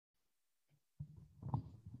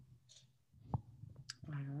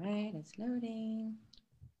It's loading.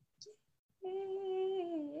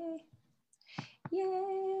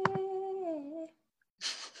 Yay.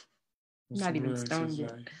 Not even stoned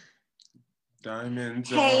yet. Diamonds.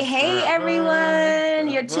 Hey,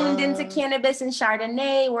 everyone. You're tuned into Cannabis and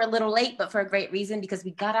Chardonnay. We're a little late, but for a great reason, because we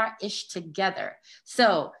got our ish together.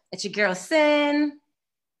 So it's your girl, Sin.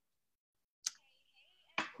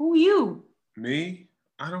 Who you? Me?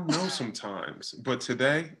 I don't know sometimes, but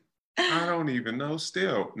today, I don't even know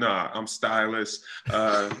still. Nah, I'm Stylist.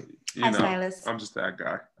 Stylist. I'm just that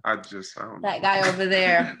guy. I don't know. That guy over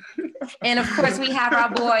there. And of course, we have our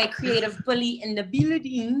boy, Creative Bully, in the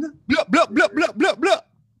building. Blah, blah, blah, blah, blah, blah.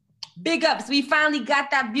 Big ups. We finally got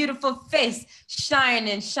that beautiful face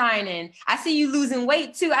shining. I see you losing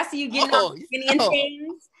weight too. I see you getting all skinny and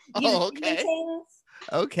things. Okay.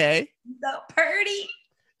 Okay. So pretty.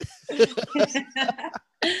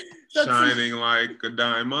 So shining like a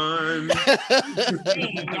diamond. Man,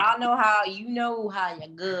 y'all know how your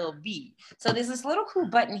girl be. So there's this little cool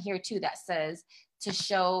button here too that says to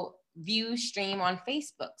show view stream on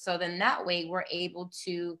Facebook. So then that way we're able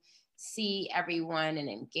to see everyone and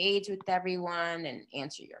engage with everyone and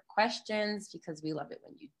answer your questions, because we love it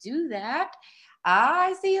when you do that.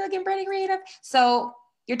 I see you looking pretty creative. So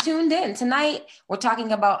you're tuned in. Tonight, we're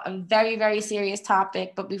talking about a very, very serious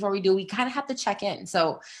topic. But before we do, we kind of have to check in.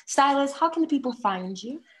 So, Stylist, how can the people find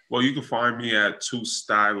you? Well, you can find me at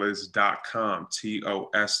tostylist.com,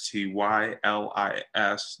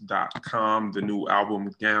 TOSTYLIS.com. The new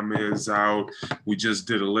album Gamma is out. We just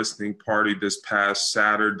did a listening party this past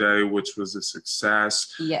Saturday, which was a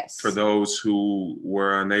success. Yes. For those who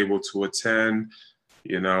were unable to attend,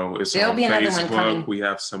 it's There'll on be another one Facebook. coming. We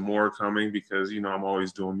have some more coming because, I'm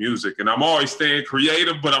always doing music and I'm always staying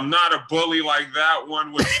creative, but I'm not a bully like that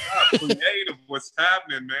one. What's creative? What's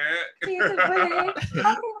happening, man?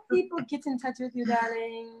 How can people get in touch with you,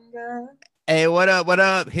 darling? Hey, what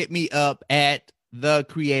up? Hit me up at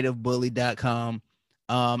thecreativebully.com.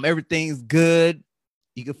 Everything's good.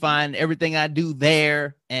 You can find everything I do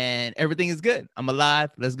there, and everything is good. I'm alive.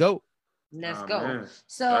 Let's go. Let's go. Man.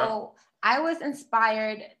 So I was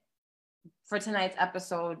inspired for tonight's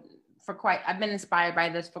episode I've been inspired by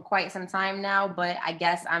this for quite some time now, but I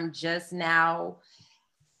guess I'm just now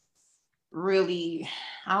really,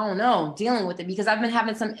 dealing with it, because I've been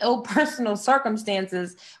having some ill personal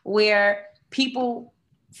circumstances where people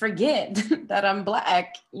forget that I'm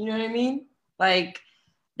Black. You know what I mean? Like,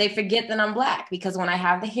 they forget that I'm Black, because when I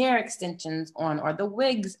have the hair extensions on or the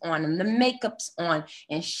wigs on and the makeup's on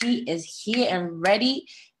and she is here and ready,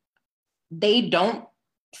 they don't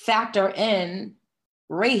factor in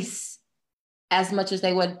race as much as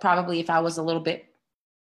they would probably if I was a little bit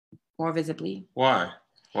more visibly. Why?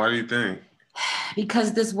 Why do you think?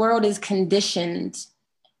 Because this world is conditioned.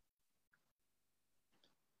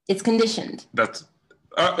 It's conditioned. That's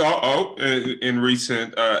in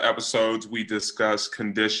recent episodes, we discussed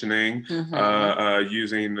conditioning,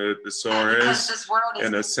 using the thesaurus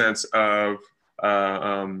in a sense of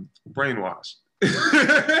brainwash.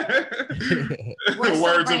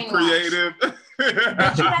 Words of creative.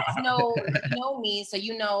 But you guys know me, so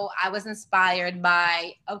I was inspired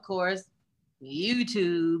by, of course,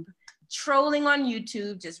 YouTube. Trolling on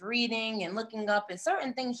YouTube, just reading and looking up, and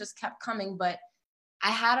certain things just kept coming. But I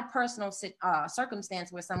had a personal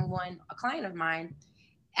circumstance where a client of mine,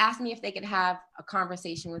 asked me if they could have a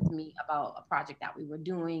conversation with me about a project that we were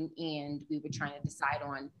doing, and we were trying to decide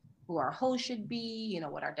on who our host should be,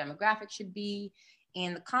 what our demographic should be.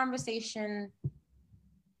 And the conversation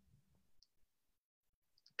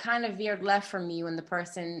kind of veered left from me when the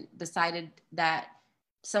person decided that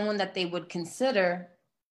someone that they would consider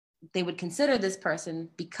this person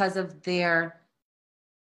because of their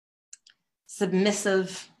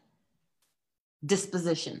submissive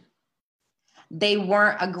disposition. They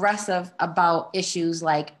weren't aggressive about issues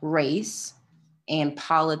like race and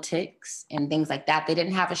politics and things like that. They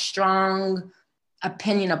didn't have a strong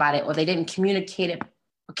opinion about it, or they didn't communicate it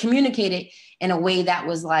in a way that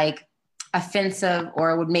was like offensive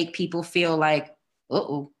or would make people feel like,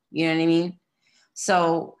 uh-oh, you know what I mean?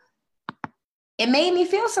 So it made me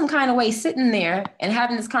feel some kind of way sitting there and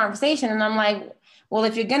having this conversation. And I'm like, well,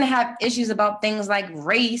 if you're going to have issues about things like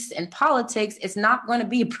race and politics, it's not going to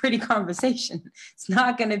be a pretty conversation. It's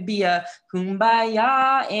not going to be a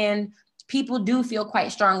kumbaya. And people do feel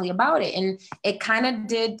quite strongly about it. And it kind of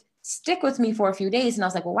did stick with me for a few days. And I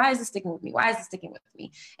was like, well, why is it sticking with me? Why is it sticking with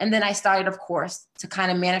me? And then I started, of course, to kind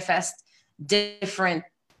of manifest different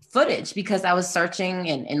footage, because I was searching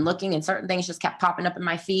and looking, and certain things just kept popping up in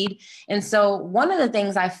my feed. And so one of the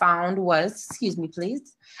things I found was, excuse me,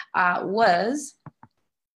 please, was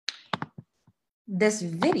this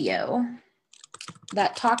video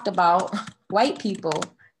that talked about white people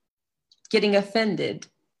getting offended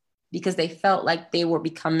because they felt like they were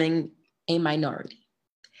becoming a minority.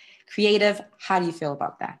 Creative, how do you feel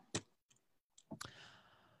about that?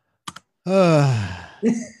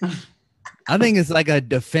 I think it's like a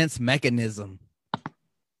defense mechanism.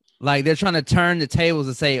 Like they're trying to turn the tables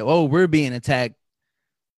and say, oh, we're being attacked.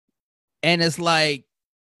 And it's like,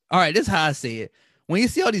 all right, this is how I see it. When you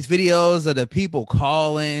see all these videos of the people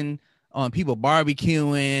calling on people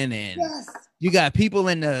barbecuing and you got people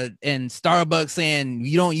in Starbucks saying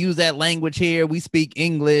you don't use that language here. We speak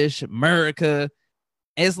English, America.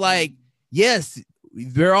 It's like, yes,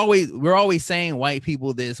 we're always saying white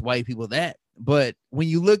people this, white people that. But when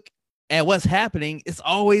you look at what's happening, it's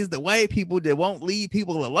always the white people that won't leave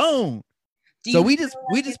people alone. So we just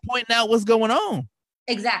pointing out what's going on.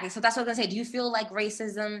 Exactly. So that's what I was gonna say. Do you feel like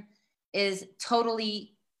racism is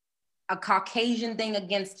totally a Caucasian thing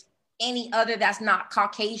against any other that's not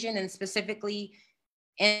Caucasian, and specifically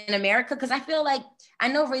in America? Because I feel like, I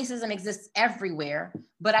know racism exists everywhere,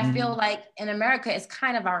 but I feel like in America it's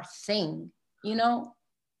kind of our thing, you know?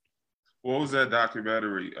 What was that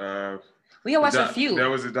documentary? We watched a few. There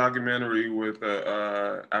was a documentary with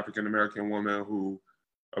a African-American woman who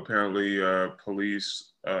apparently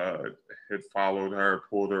police had followed her,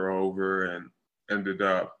 pulled her over, and ended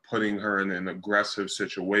up putting her in an aggressive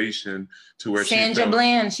situation to where Sandra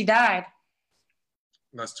Bland, she died.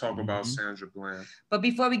 Let's talk about Sandra Bland. But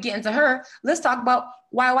before we get into her, let's talk about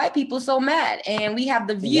why white people so mad. And we have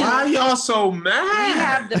The View. Why y'all so mad? We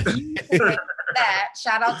have The View. That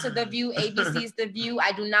shout out to The View, ABC's The View.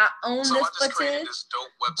 I do not own this footage,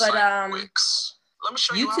 but Wix. Let me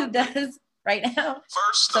show you YouTube does right now.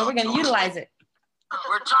 First, so we're gonna utilize it.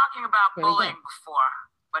 We're talking about bullying before,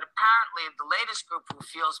 but apparently the latest group who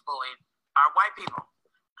feels bullied are white people.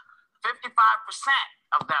 55%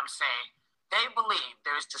 of them say they believe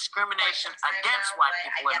there is discrimination against white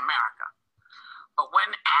people in America. But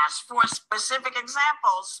when asked for specific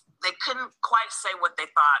examples, they couldn't quite say what they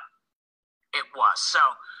thought it was. So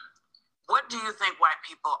what do you think white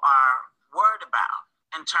people are worried about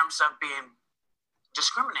in terms of being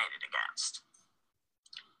discriminated against?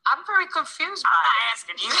 I'm very confused by I'm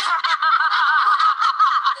asking you.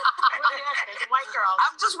 the white girls.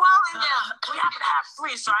 I'm just wondering. We have to have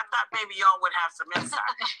three, so I thought maybe y'all would have some insight.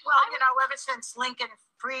 Well, you know, ever since Lincoln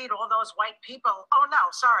freed all those white people. Oh no,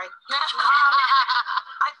 sorry.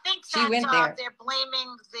 I think that they're blaming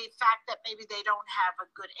the fact that maybe they don't have a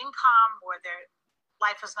good income or their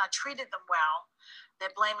life has not treated them well. They're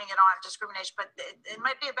blaming it on discrimination, but it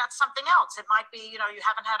might be about something else. It might be, you know, you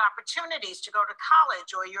haven't had opportunities to go to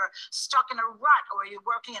college, or you're stuck in a rut, or you're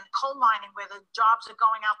working in coal mining where the jobs are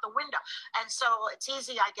going out the window. And so it's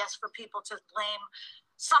easy, I guess, for people to blame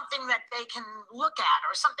something that they can look at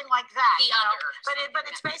or something like that. But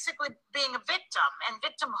it's basically being a victim, and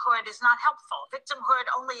victimhood is not helpful. Victimhood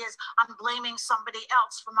only is I'm blaming somebody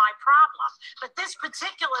else for my problem. But this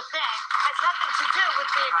particular thing has nothing to do with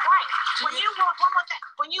being white.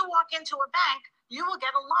 When you walk into a bank, you will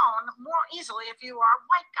get a loan more easily if you are a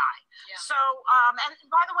white guy. Yeah. So, and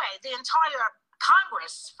by the way, the entire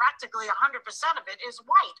Congress, practically 100% of it is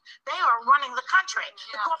white. They are running the country.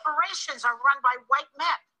 Yeah. The corporations are run by white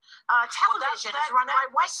men. Television is run by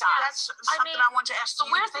white guys. That's something I want to ask. So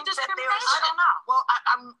where's the discrimination? I don't know. Well,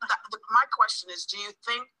 my question is, do you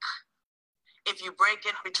think if you break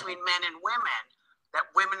it between men and women, that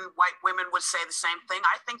white women would say the same thing?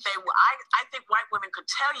 I think white women could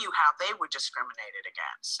tell you how they were discriminated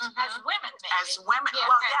against. Mm-hmm. As women, maybe. As women, yeah,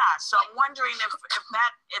 well, yeah. So I'm wondering if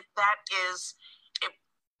that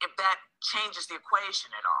changes the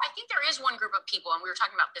equation at all. I think there is one group of people, and we were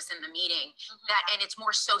talking about this in the meeting, and it's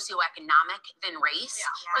more socioeconomic than race.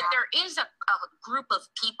 Yeah. But there is a group of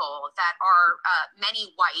people that are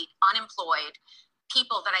many white, unemployed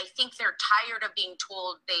people that I think they're tired of being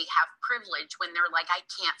told they have privilege when they're like, I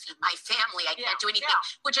can't feed my family, I can't do anything,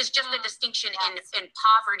 which is just a distinction in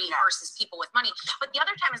poverty versus people with money. But the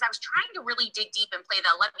other time is I was trying to really dig deep and play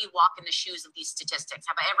the let me walk in the shoes of these statistics.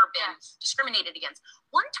 Have I ever been discriminated against?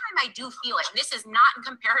 One time I do feel it, and this is not in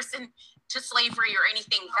comparison to slavery or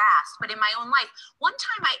anything vast, but in my own life, one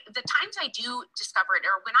time the times I do discover it,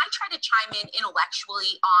 or when I try to chime in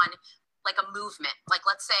intellectually on like a movement, like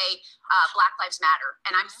let's say Black Lives Matter.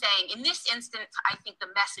 And I'm saying in this instance, I think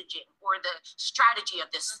the messaging or the strategy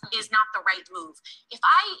of this is not the right move. If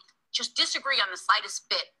I just disagree on the slightest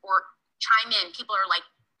bit or chime in, people are like,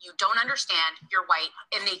 you don't understand, you're white,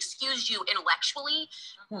 and they excuse you intellectually,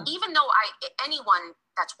 even though anyone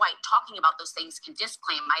that's white talking about those things can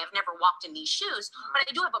disclaim I have never walked in these shoes, but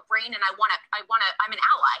I do have a brain and I'm an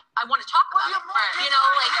ally. I want to talk about it. You're more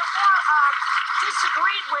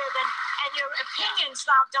disagreed with, and your opinions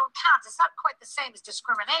now don't count. It's not quite the same as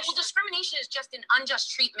discrimination. Well, discrimination is just an unjust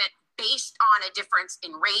treatment based on a difference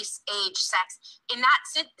in race, age, sex. In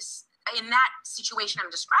that situation I'm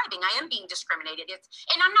describing, I am being discriminated.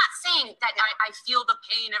 And I'm not saying that I feel the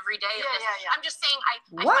pain every day of this. Yeah. I'm just saying I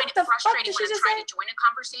find it frustrating when I'm trying to join a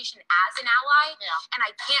conversation as an ally, and I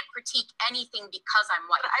can't critique anything because I'm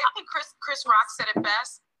white. But I think Chris Rock said it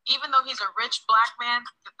best. Even though he's a rich black man,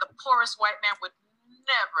 the poorest white man would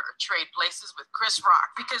never trade places with Chris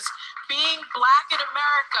Rock, because being black in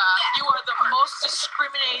America, you are the most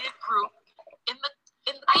discriminated group in the country.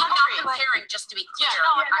 I'm not comparing, just to be clear.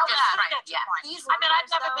 I'm just trying. I've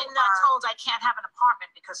never been told I can't have an apartment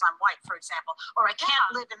because I'm white, for example, or I can't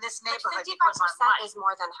live in this neighborhood because I'm white. Is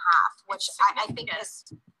more than half, which I think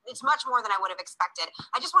it's much more than I would have expected.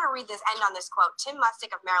 I just want to end on this quote. Tim Mustick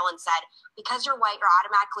of Maryland said, because you're white, you're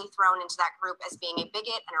automatically thrown into that group as being a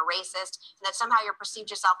bigot and a racist, and that somehow you're perceived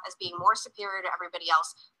yourself as being more superior to everybody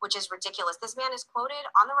else, which is ridiculous. This man is quoted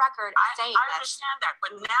on the record saying I understand that,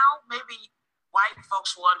 but now maybe white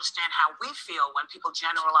folks will understand how we feel when people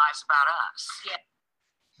generalize about us. Yeah.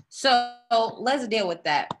 So let's deal with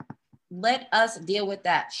that. Let us deal with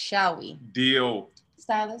that, shall we? Deal.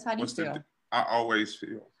 Stylist, how do you feel? I always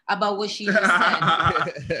feel. About what she just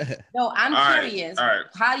said. No, I'm curious. All right.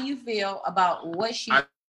 How do you feel about what she said?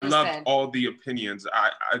 I love all the opinions.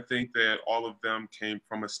 I think that all of them came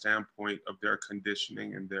from a standpoint of their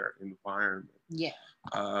conditioning and their environment. Yeah.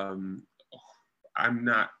 I'm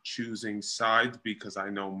not choosing sides because I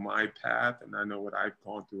know my path and I know what I've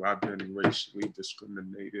gone through. I've been racially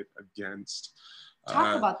discriminated against.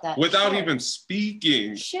 Talk about that. Without even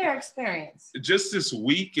speaking. Share experience. Just this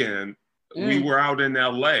weekend, we were out in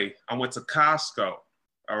LA. I went to Costco.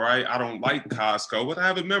 All right. I don't like Costco, but I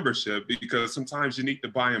have a membership because sometimes you need to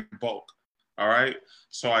buy in bulk. All right.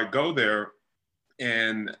 So I go there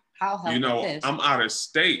and, I'm out of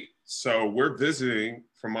state. So we're visiting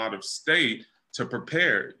from out of state to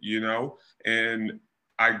prepare, and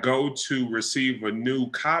I go to receive a new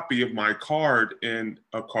copy of my card, and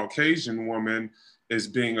a Caucasian woman is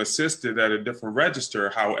being assisted at a different register.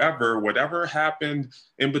 However, whatever happened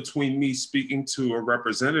in between me speaking to a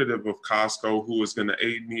representative of Costco who was going to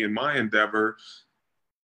aid me in my endeavor,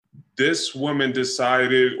 this woman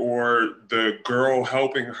decided, or the girl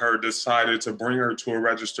helping her decided to bring her to a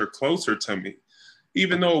register closer to me.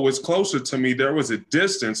 Even though it was closer to me, there was a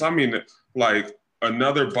distance. I mean, like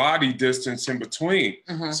another body distance in between.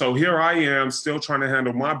 Mm-hmm. So here I am still trying to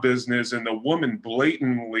handle my business, and the woman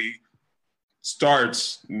blatantly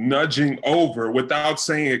starts nudging over without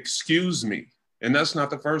saying, excuse me. And that's not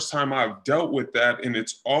the first time I've dealt with that. And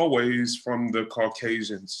it's always from the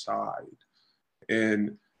Caucasian side.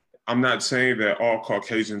 And I'm not saying that all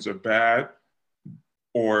Caucasians are bad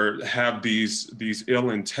or have these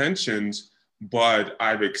ill intentions, but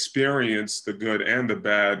I've experienced the good and the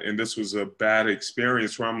bad. And this was a bad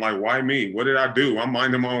experience where I'm like, why me? What did I do? I'm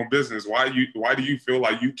minding my own business. Why do you feel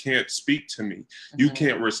like you can't speak to me? Mm-hmm. You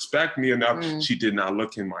can't respect me enough. Mm-hmm. She did not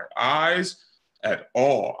look in my eyes at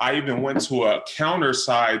all. I even went to a counter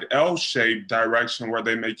side L-shaped direction where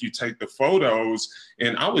they make you take the photos.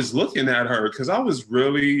 And I was looking at her because I was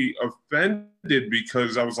really offended,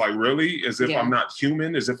 because I was like, really? As if I'm not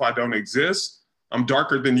human, as if I don't exist. I'm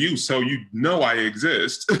darker than you, so I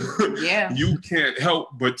exist. Yeah. You can't help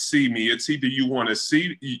but see me. It's either you want to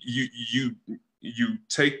see, you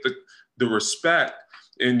take the respect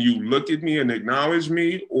and you look at me and acknowledge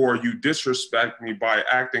me, or you disrespect me by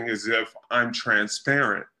acting as if I'm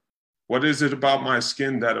transparent. What is it about my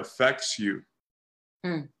skin that affects you?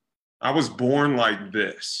 I was born like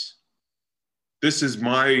this. This is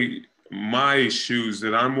my shoes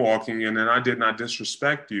that I'm walking in, and I did not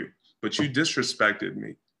disrespect you. But you disrespected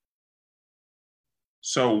me.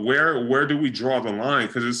 So where do we draw the line?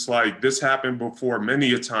 Because it's like this happened before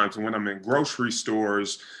many a times when I'm in grocery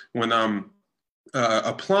stores, when I'm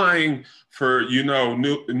applying for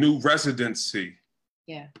new residency.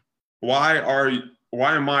 Yeah. Why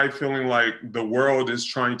am I feeling like the world is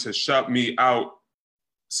trying to shut me out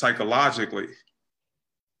psychologically?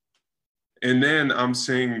 And then I'm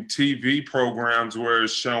seeing TV programs where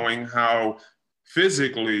it's showing how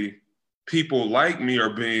physically people like me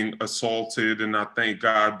are being assaulted, and I thank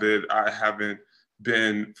God that I haven't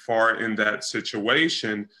been far in that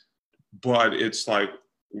situation. But it's like,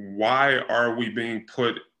 why are we being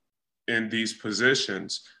put in these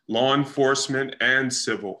positions, law enforcement and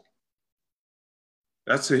civil?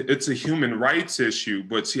 It's a human rights issue.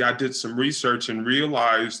 But see, I did some research and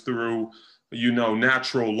realized through,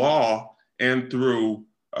 natural law and through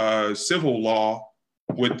civil law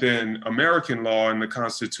within American law and the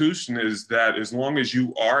Constitution is that as long as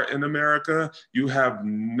you are in America, you have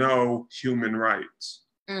no human rights.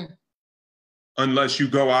 Unless you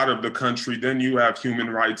go out of the country, then you have human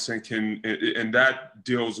rights and that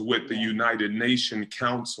deals with the United Nations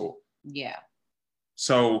Council. Yeah.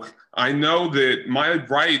 So I know that my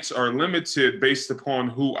rights are limited based upon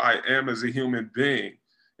who I am as a human being.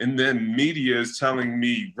 And then media is telling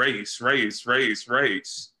me race.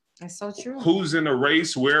 That's so true. Who's in a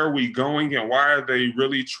race? Where are we going? And why are they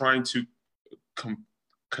really trying to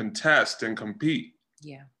contest and compete?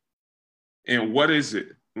 Yeah. And what is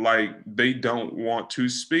it? Like, they don't want to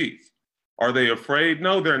speak. Are they afraid?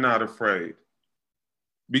 No, they're not afraid.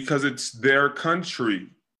 Because it's their country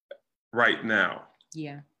right now.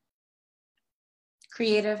 Yeah.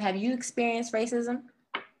 Creative, have you experienced racism?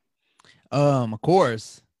 Of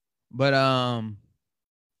course. But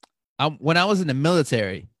when I was in the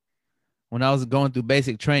military, when I was going through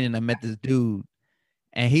basic training, I met this dude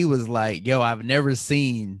and he was like, yo, I've never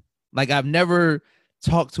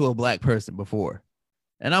talked to a black person before.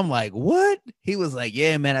 And I'm like, what? He was like,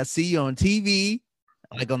 yeah, man, I see you on TV,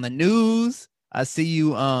 like on the news. I see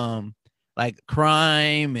you like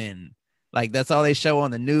crime and like that's all they show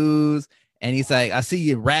on the news. And he's like, I see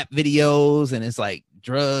you rap videos and it's like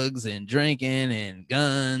drugs and drinking and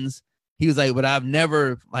guns. He was like, but I've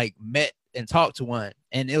never like met and talked to one.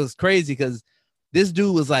 And it was crazy because this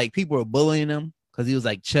dude was like, people were bullying him because he was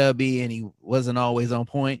like chubby and he wasn't always on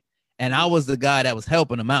point. And I was the guy that was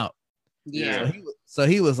helping him out. Yeah. So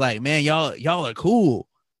he was like, man, y'all are cool.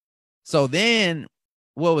 So then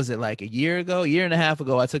what was it, like a year and a half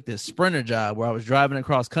ago, I took this Sprinter job where I was driving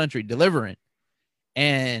across country delivering.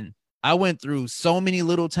 And I went through so many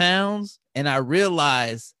little towns and I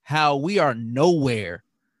realized how we are nowhere.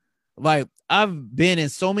 Like, I've been in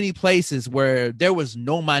so many places where there was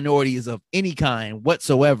no minorities of any kind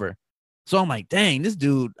whatsoever. So I'm like, dang, this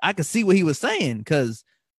dude, I could see what he was saying because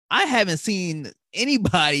I haven't seen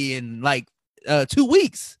anybody in like 2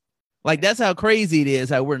 weeks. Like, that's how crazy it is,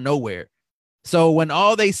 how we're nowhere. So when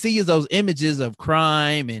all they see is those images of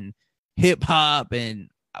crime and hip hop, and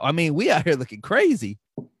I mean, we out here looking crazy.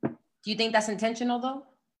 Do you think that's intentional though?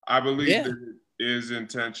 I believe that it is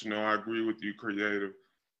intentional. I agree with you, Creative.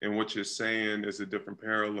 And what you're saying is a different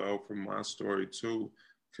parallel from my story too.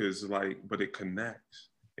 Cause but it connects.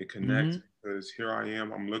 It connects because here I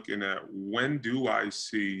am, I'm looking at when do I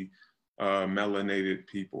see melanated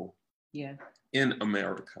people in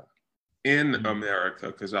America? In America,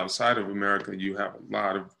 because outside of America, you have a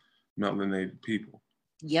lot of melanated people.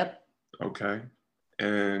 Yep. Okay.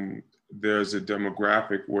 And there's a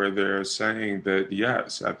demographic where they're saying that,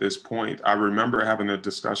 yes, at this point, I remember having a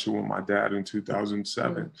discussion with my dad in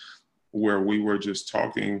 2007, where we were just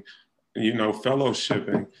talking,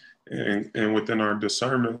 fellowshipping, and within our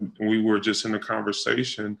discernment, we were just in a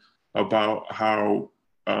conversation about how,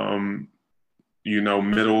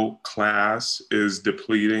 middle class is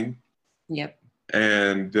depleting. Yep.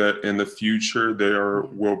 And that in the future, there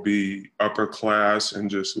will be upper class and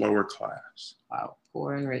just lower class. Wow.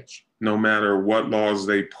 Poor and rich. No matter what laws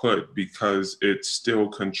they put, because it's still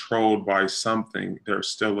controlled by something, there's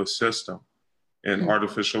still a system. And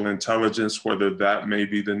artificial intelligence, whether that may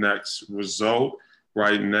be the next result,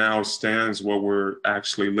 right now stands what we're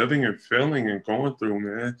actually living and feeling and going through,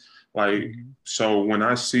 man. Like, so when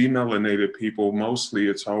I see melanated people, mostly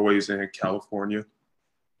it's always in California,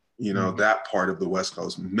 that part of the West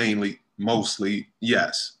Coast, mostly,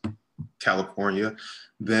 yes, California,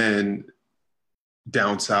 then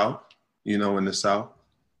down south, in the South.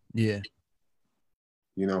 Yeah.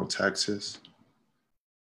 Texas,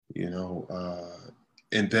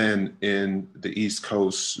 and then in the East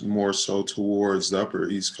Coast, more so towards the upper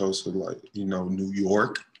East Coast of New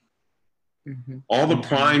York. All the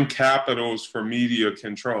prime capitals for media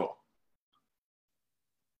control.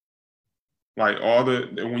 Like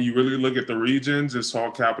when you really look at the regions, it's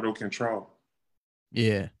all capital control.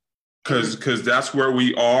 Yeah. Because that's where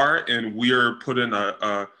we are, and we are put in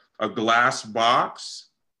a glass box,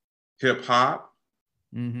 hip hop,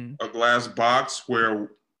 a glass box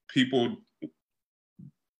where people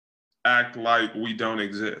act like we don't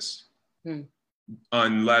exist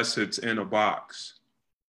unless it's in a box.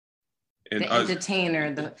 And the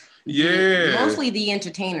entertainer, mostly the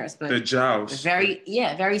entertainers, but the joust. Very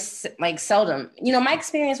seldom. My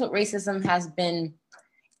experience with racism has been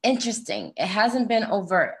interesting. It hasn't been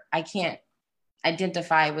overt. I can't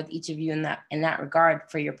identify with each of you in that regard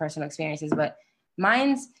for your personal experiences, but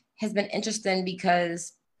mine's has been interesting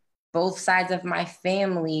because both sides of my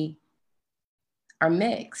family are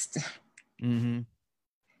mixed. Mm-hmm.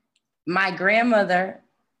 My grandmother,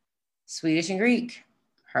 Swedish and Greek.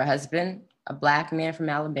 Her husband, a Black man from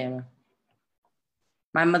Alabama.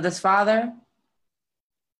 My mother's father,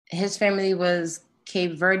 his family was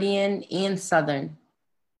Cape Verdean and Southern,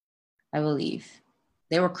 I believe.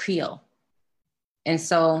 They were Creole. And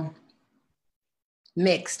so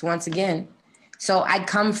mixed once again. So I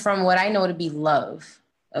come from what I know to be love,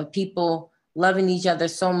 of people loving each other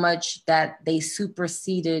so much that they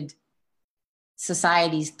superseded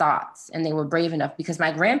society's thoughts, and they were brave enough, because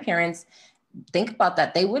my grandparents, think about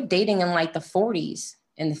that, they were dating in like the 40s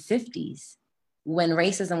and the 50s when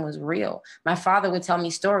racism was real. My father would tell me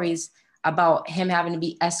stories about him having to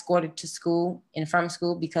be escorted to school and from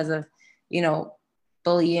school because of, you know,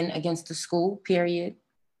 bullying against the school, period.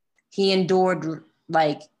 He endured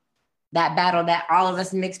like that battle that all of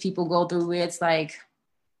us mixed people go through, where it's like,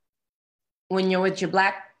 when you're with your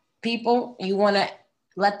Black people, you want to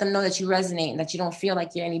let them know that you resonate and that you don't feel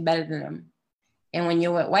like you're any better than them. And when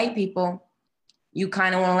you're with white people, you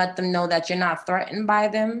kind of want to let them know that you're not threatened by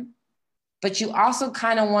them, but you also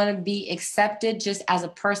kind of want to be accepted just as a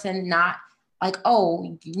person, not like,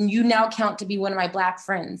 oh, you now count to be one of my Black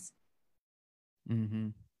friends. Mm-hmm.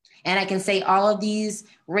 And I can say all of these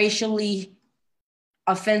racially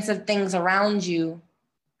offensive things around you,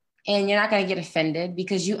 and you're not going to get offended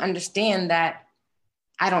because you understand that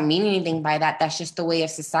I don't mean anything by that. That's just the way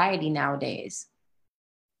of society nowadays.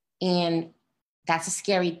 And that's a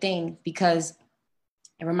scary thing because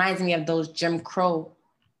it reminds me of those Jim Crow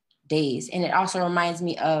days. And it also reminds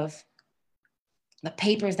me of the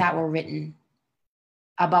papers that were written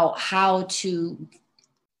about how to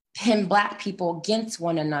pin Black people against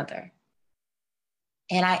one another.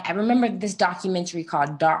 And I remember this documentary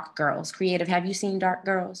called Dark Girls. Creative, have you seen Dark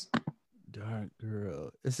Girls? Dark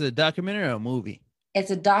Girl. It's a documentary or a movie?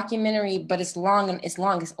 It's a documentary, but it's long.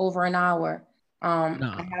 It's over an hour.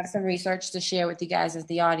 I have some research to share with you guys as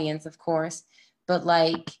the audience, of course. But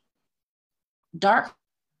like, Dark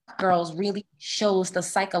Girls really shows the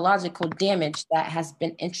psychological damage that has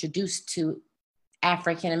been introduced to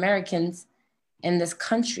African Americans in this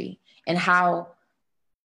country, and how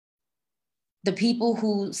the people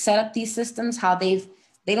who set up these systems, how they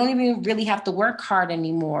don't even really have to work hard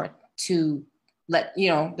anymore to they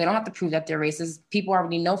don't have to prove that they're racist. People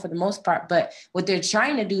already know for the most part, but what they're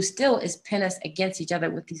trying to do still is pin us against each other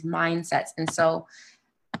with these mindsets. And so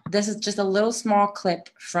this is just a little small clip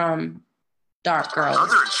from Dark Girls.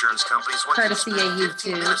 Other insurance companies courtesy of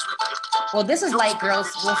YouTube. Well, this is Light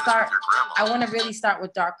Girls. I want to really start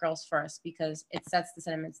with Dark Girls first because it sets the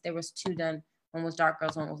sentiments. There was 2 done. One was Dark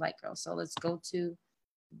Girls, one was Light Girls. So let's go to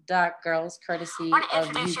Dark Girls, courtesy of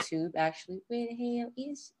YouTube. Actually, where the hell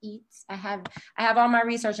is Eats? I have all my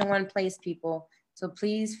research in one place, people. So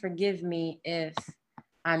please forgive me if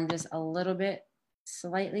I'm just a little bit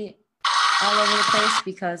slightly all over the place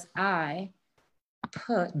because I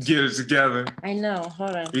get it together. I know.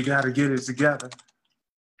 Hold on. You gotta get it together.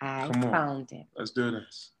 I found it. Let's do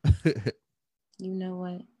this. You know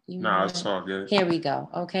what? It's all good. Here we go.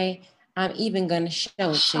 Okay. I'm even gonna show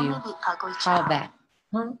it to you. How that?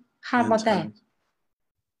 Huh? How about that?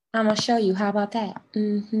 I'm gonna show you. How about that?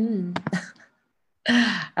 Mm-hmm.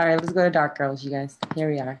 All right, let's go to Dark Girls, you guys.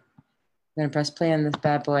 Here we are. I'm gonna press play on this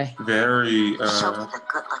bad boy. Very Show me the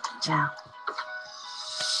good-looking child. I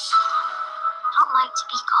don't like to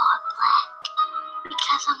be called Black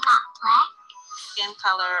because I'm not Black. Skin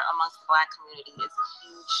color amongst the Black community is a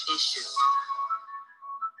huge issue.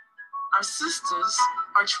 Our sisters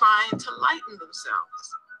are trying to lighten themselves.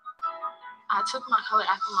 I took my color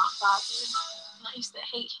after my father, and I used to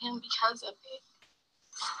hate him because of it.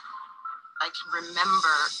 I can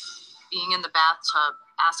remember being in the bathtub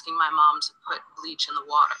asking my mom to put bleach in the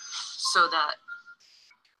water so that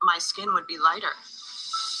my skin would be lighter.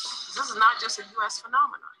 This is not just a U.S.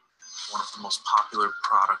 phenomenon. One of the most popular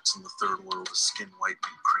products in the third world is skin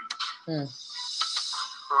whitening cream.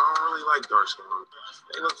 I don't really like dark skin women.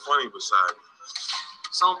 They look funny beside me.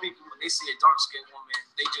 Some people, when they see a dark skinned woman,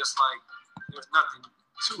 they just like, there's nothing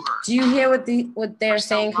to her. Do you hear what they're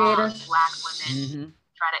saying, Creator? Black women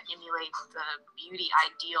try to emulate the beauty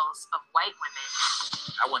ideals of white women.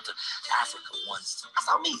 I went to Africa once. I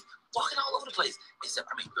saw me walking all over the place. Except,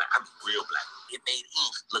 black. I'm real black. It made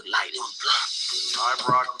ink look light. It was black. I,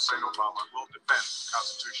 Barack Hussein Obama, will defend the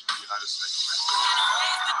Constitution of the United States.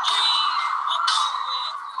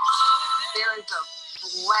 There is a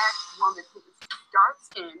Black woman who is dark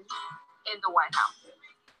skinned in the White House.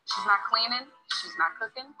 She's not cleaning. She's not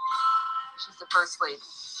cooking. She's the first lady.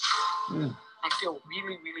 I feel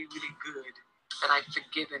really, really, really good that I've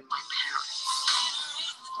forgiven my parents.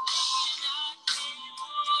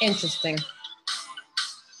 Interesting.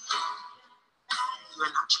 You're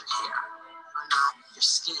not your hair. You're not your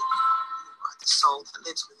skin. You are the soul that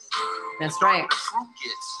lives within. That's right. The fruit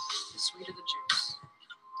gets, the sweeter the juice.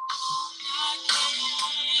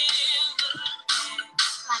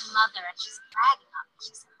 My mother, she's bragging on me.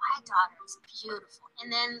 She said, my daughter is beautiful.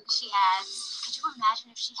 And then she adds, could you imagine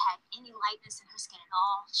if she had any lightness in her skin at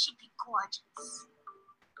all? She'd be gorgeous.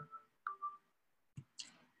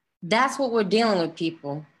 That's what we're dealing with,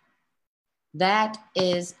 people. That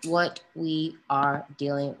is what we are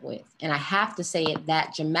dealing with. And I have to say it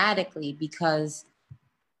that dramatically because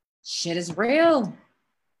shit is real.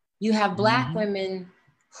 You have Black women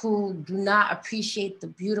who do not appreciate the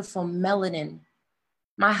beautiful melanin.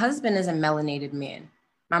 My husband is a melanated man.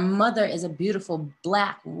 My mother is a beautiful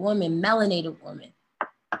Black woman, melanated woman.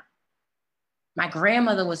 My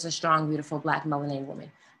grandmother was a strong, beautiful Black melanated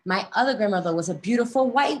woman. My other grandmother was a beautiful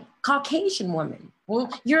white Caucasian woman. Well,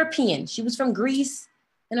 European. She was from Greece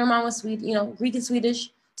and her mom was Swedish, you know, Greek and Swedish.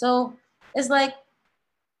 So it's like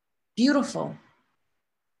beautiful.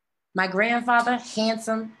 My grandfather,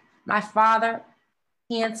 handsome. My father,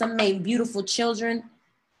 handsome, made beautiful children.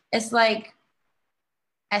 It's like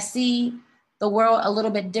I see the world a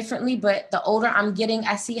little bit differently, but the older I'm getting,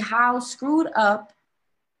 I see how screwed up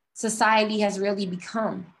society has really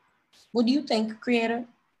become. What do you think, creator?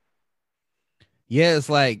 Yeah, it's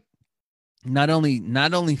like not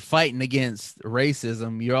only fighting against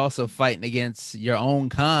racism, you're also fighting against your own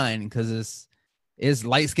kind because it's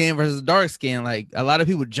light skin versus dark skin. Like a lot of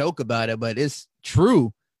people joke about it, but it's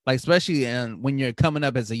true. Like especially when you're coming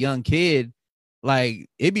up as a young kid, like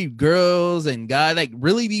it be girls and guys like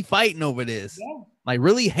really be fighting over this. Yeah. Like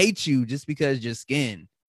really hate you just because your skin.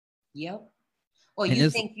 Yep. Or you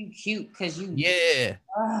think you cute because you. Yeah.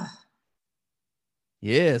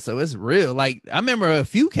 Yeah, so it's real. Like I remember a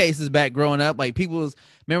few cases back growing up, like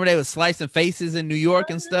remember they was slicing faces in New York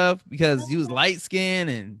and stuff because he was light skinned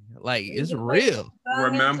and like it's real.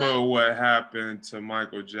 Remember what happened to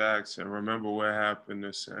Michael Jackson. Remember what happened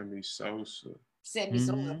to Sammy Sosa. Sammy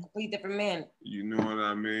Sosa, a completely different man. You know what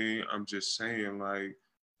I mean? I'm just saying, like,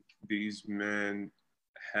 these men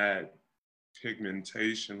had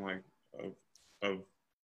pigmentation like of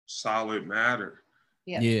solid matter.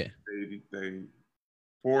 Yeah. They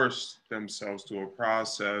forced themselves to a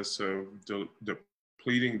process of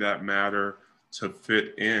depleting that matter to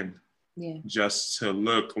fit in, just to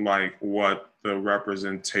look like what the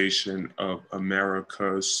representation of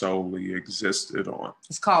America solely existed on.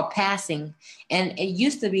 It's called passing. And it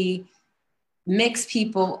used to be mixed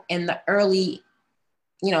people in the early,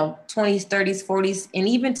 20s, 30s, 40s, and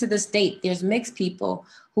even to this date, there's mixed people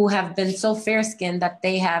who have been so fair-skinned that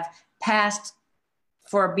they have passed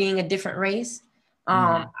for being a different race.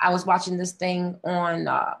 I was watching this thing on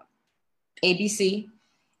ABC,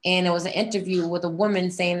 and it was an interview with a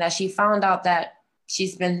woman saying that she found out that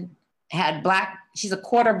she's a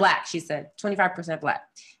quarter Black, she said, 25% Black.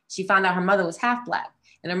 She found out her mother was half Black,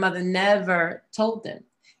 and her mother never told them.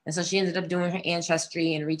 And so she ended up doing her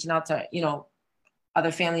ancestry and reaching out to,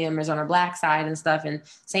 other family members on her Black side and stuff, and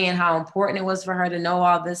saying how important it was for her to know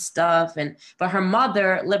all this stuff. But her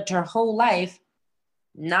mother lived her whole life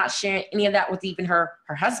not sharing any of that with even her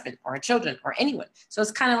husband or her children or anyone. So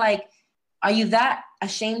it's kind of like, are you that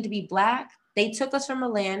ashamed to be Black? They took us from a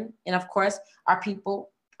land, and of course, our people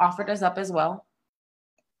offered us up as well.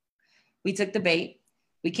 We took the bait.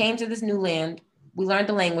 We came to this new land. We learned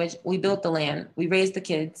the language. We built the land. We raised the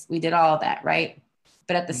kids. We did all of that, right?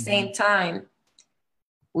 But at the same time,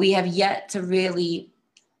 we have yet to really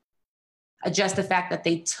address the fact that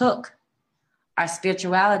they took our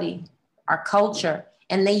spirituality, our culture,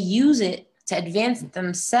 and they use it to advance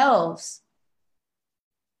themselves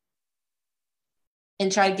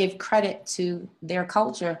and try to give credit to their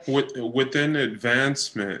culture. Within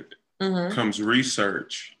advancement comes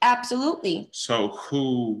research. Absolutely. So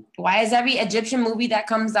why is every Egyptian movie that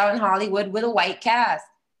comes out in Hollywood with a white cast?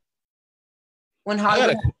 When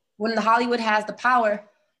Hollywood has the power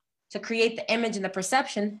to create the image and the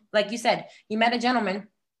perception, like you said, you met a gentleman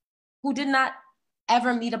who did not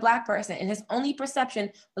ever meet a Black person, and his only perception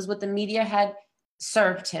was what the media had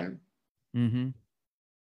served him. I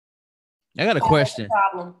got a question.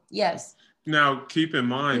 Problem. Yes. Now, keep in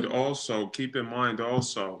mind also,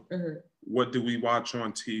 what do we watch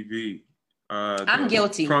on TV? I'm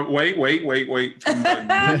guilty. Wait.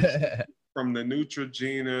 From the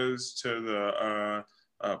Neutrogenas to the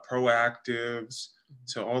Proactives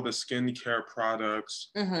to all the skincare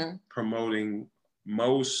products promoting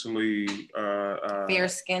mostly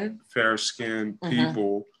fair-skinned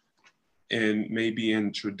people, and maybe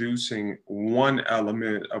introducing one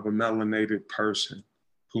element of a melanated person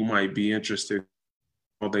who might be interested.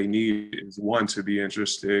 All they need is one to be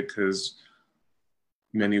interested, because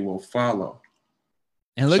many will follow.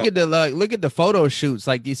 And look at the photo shoots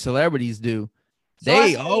like these celebrities do.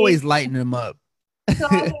 They always lighten them up.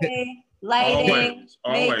 Lighting,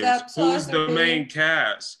 makeup. Who's the main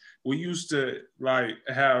cast? We used to like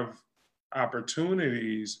have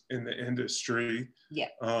opportunities in the industry. Yeah.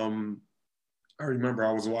 I remember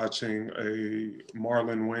I was watching a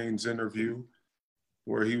Marlon Wayans interview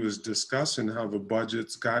where he was discussing how the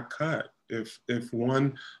budgets got cut. If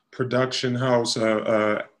one production house,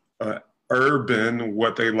 urban,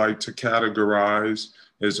 what they like to categorize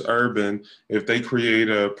as urban, if they create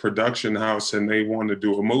a production house and they want to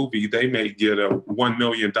do a movie, they may get a $1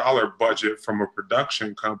 million budget from a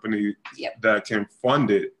production company that can fund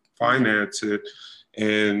it, finance it.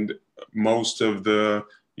 And most of the,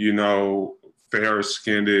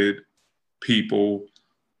 fair-skinned people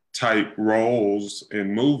type roles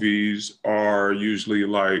in movies are usually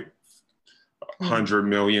like $100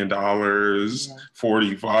 million,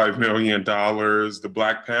 $45 million. The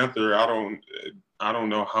Black Panther, I don't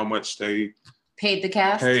know how much they paid the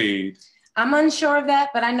cast. I'm unsure of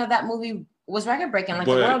that, but I know that movie was record breaking. Like,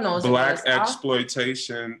 the world knows. Black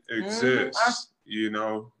exploitation exists,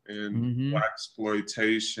 and Black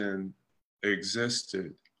exploitation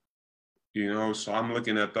existed. So I'm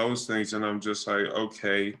looking at those things and I'm just like,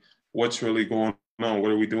 okay, what's really going on? What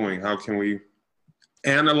are we doing? How can we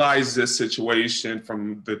analyze this situation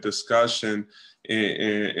from the discussion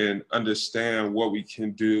and understand what we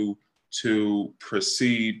can do to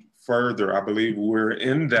proceed further? I believe we're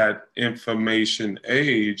in that information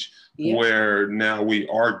age where now we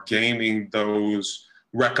are gaining those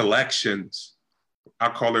recollections. I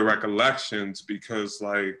call it recollections because,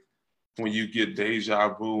 like, when you get deja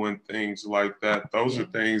vu and things like that, those are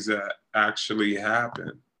things that actually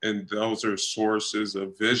happen. And those are sources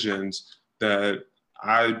of visions that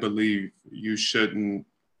I believe you shouldn't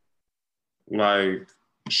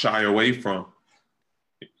shy away from.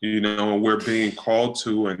 We're being called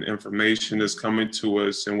to, and information is coming to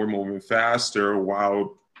us, and we're moving faster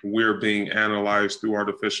while we're being analyzed through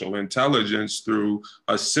artificial intelligence, through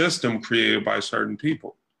a system created by certain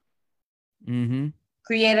people. Mm-hmm.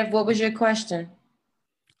 Creative, what was your question?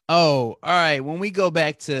 Oh, all right. When we go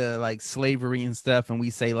back to like slavery and stuff, and we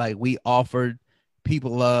say like we offered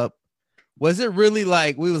people up, was it really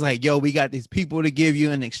like we was like, yo, we got these people to give you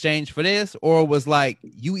in exchange for this? Or was like,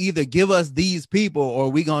 you either give us these people or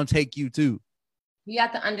we gonna take you too? You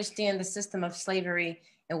have to understand the system of slavery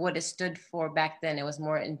and what it stood for back then. It was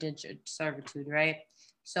more indentured servitude, right?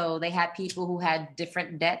 So they had people who had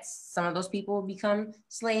different debts. Some of those people would become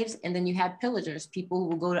slaves. And then you had pillagers, people who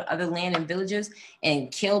would go to other land and villages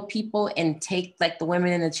and kill people and take like the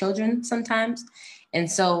women and the children sometimes. And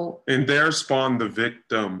there spawned the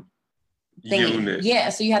victim unit. Yeah,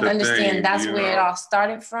 so you have to understand that's where it all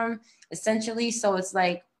started from, essentially. So it's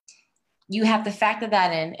like you have to factor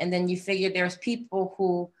that in. And then you figure there's people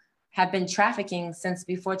who have been trafficking since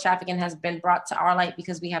before trafficking has been brought to our light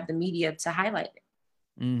because we have the media to highlight it.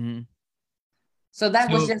 Mm-hmm. So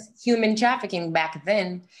that was just human trafficking back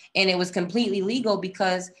then. And it was completely legal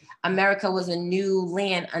because America was a new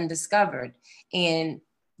land undiscovered. And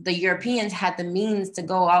the Europeans had the means to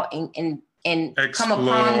go out and come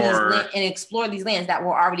upon these and explore these lands that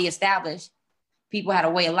were already established. People had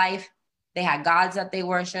a way of life. They had gods that they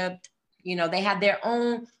worshiped. They had their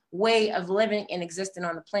own way of living and existing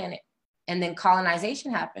on the planet. And then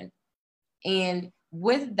colonization happened. And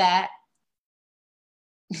with that,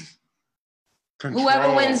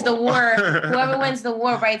 whoever wins the war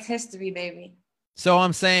writes history, baby. So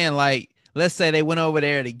I'm saying, like, let's say they went over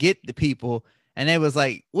there to get the people and they was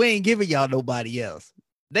like, we ain't giving y'all nobody else.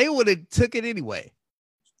 They would have took it anyway.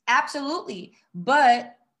 Absolutely.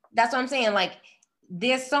 But that's what I'm saying. Like,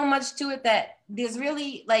 there's so much to it that there's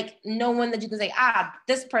really like no one that you can say,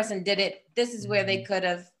 this person did it. This is where they could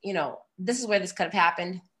have, this is where this could have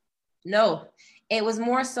happened. No, it was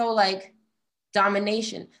more so like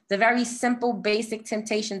domination, the very simple, basic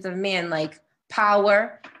temptations of man, like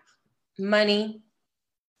power, money,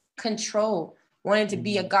 control, wanting to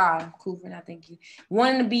be a god. Kufrin, thank you.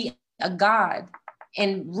 Wanting to be a god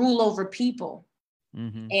and rule over people,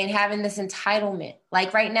 and having this entitlement.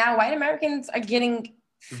 Like right now, white Americans are getting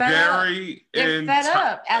fed up. They're fed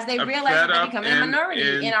up as they realize that they're becoming a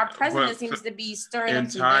minority, and our president seems to be stirring up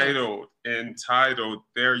some things. Entitled.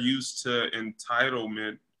 They're used to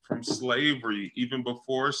entitlement from slavery, even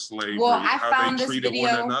before slavery, well, I how found they this treated video,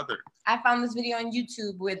 one another. I found this video on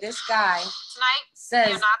YouTube where this guy Tonight, says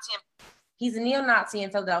neo-Nazi. he's a neo-Nazi in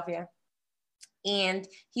Philadelphia. And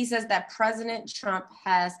he says that President Trump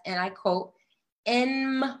has, and I quote,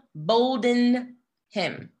 emboldened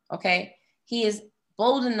him, okay? He is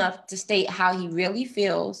bold enough to state how he really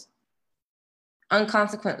feels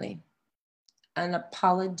unconsequently,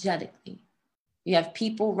 unapologetically. You have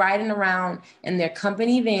people riding around in their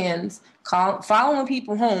company vans, following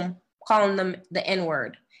people home, calling them the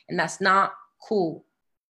N-word. And that's not cool.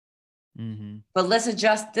 Mm-hmm. But let's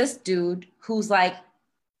address this dude who's like,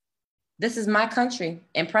 this is my country,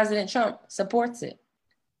 and President Trump supports it.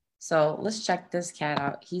 So let's check this cat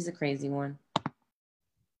out. He's a crazy one.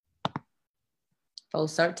 For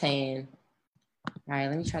certain. All right,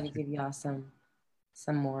 let me try to give y'all some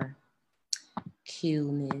more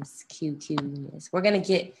cuteness. We're gonna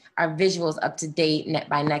get our visuals up to date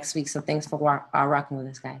by next week. So thanks for rocking with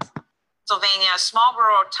us, guys. Pennsylvania, a small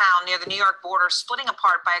rural town near the New York border, splitting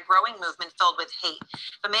apart by a growing movement filled with hate.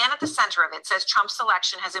 The man at the center of it says Trump's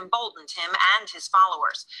election has emboldened him and his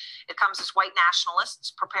followers. It comes as white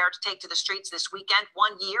nationalists prepare to take to the streets this weekend,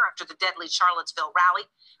 1 year after the deadly Charlottesville rally.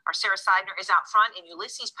 Our Sarah Seidner is out front in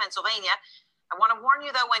Ulysses, Pennsylvania. I want to warn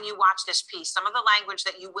you, though, when you watch this piece, some of the language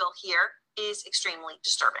that you will hear is extremely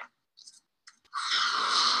disturbing.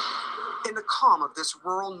 In the calm of this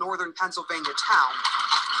rural northern Pennsylvania town,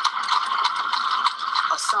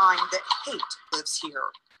 a sign that hate lives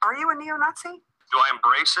here. Are you a neo-Nazi? Do I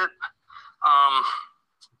embrace it?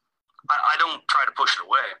 I don't try to push it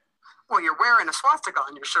away. Well, you're wearing a swastika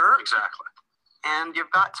on your shirt. Exactly. And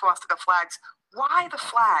you've got swastika flags. Why the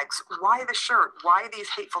flags? Why the shirt? Why these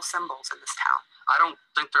hateful symbols in this town? I don't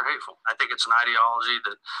think they're hateful. I think it's an ideology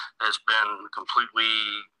that has been completely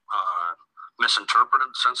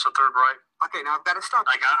misinterpreted since the Third Reich. Okay, now I've got to stop.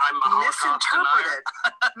 Like I'm a Holocaust denier.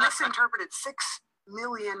 Misinterpreted. 6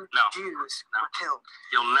 million Jews were killed.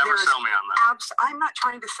 You'll never sell me on that. I'm not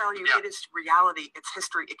trying to sell you. It is reality. It's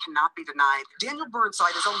history. It cannot be denied. Daniel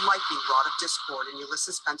Burnside is a lightning rod of discord in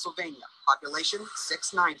Ulysses, Pennsylvania. Population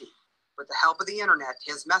 690. With the help of the internet,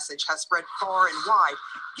 his message has spread far and wide,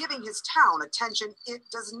 giving his town attention it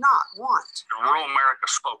does not want. Rural America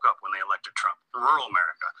spoke up when they elected Trump. Rural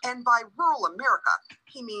America. And by rural America,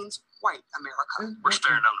 he means white America. We're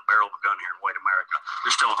staring down the barrel of a gun here in white America.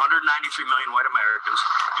 There's still 193 million white Americans.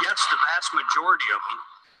 Yes, the vast majority of them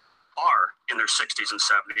are in their 60s and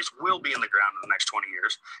 70s, will be in the ground in the next 20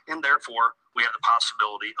 years, and therefore we have the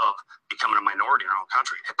possibility of becoming a minority in our own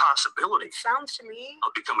country. A possibility. It sounds to me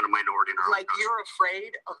of becoming a minority in our own country. Like you're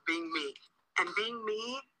afraid of being me. And being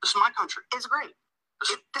me, this is my country. Is great.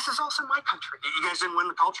 This is also my country. You guys didn't win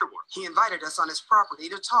the culture war. He invited us on his property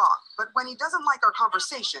to talk, but when he doesn't like our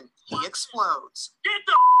conversation, he explodes. Get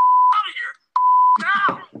the out of here!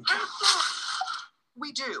 Now!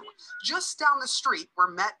 We do. Just down the street, we're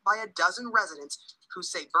met by a dozen residents who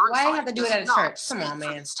say Burnside Why have to do it at a church? Come on,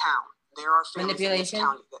 man. This town. There are families in this Manipulation.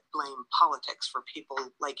 county that blame politics for people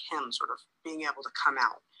like him sort of being able to come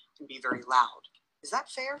out and be very loud. Is that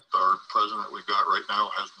fair? Our president we've got right now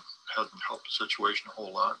hasn't helped the situation a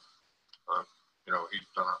whole lot. He's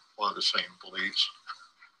done a lot of the same beliefs.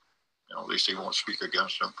 At least he won't speak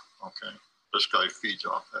against them. Okay. This guy feeds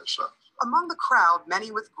off that stuff. Among the crowd,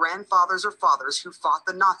 many with grandfathers or fathers who fought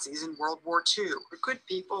the Nazis in World War II. We're good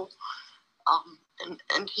people,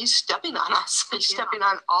 and he's stepping on us. He's stepping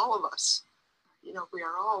on all of us. We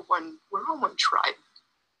are all one. We're all one tribe.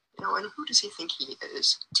 And who does he think he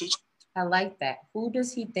is? I like that. Who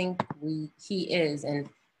does he think he is? And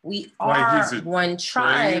we are one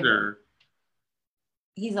tribe. Traitor.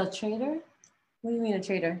 He's a traitor? What do you mean a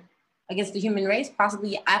traitor? Against the human race?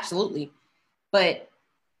 Possibly, absolutely. But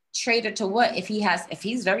traitor to what? If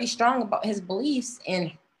he's very strong about his beliefs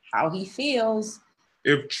and how he feels.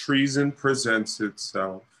 If treason presents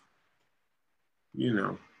itself,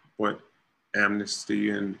 what amnesty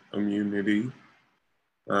and immunity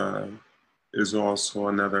is also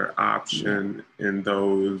another option in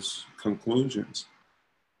those conclusions.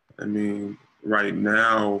 I mean, right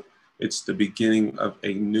now, it's the beginning of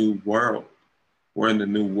a new world. We're in the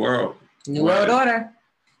new world. New world order.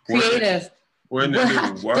 Creative. We're in the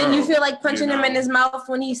new world. Didn't you feel like punching him in his mouth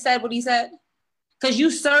when he said what he said? Because you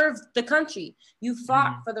served the country. You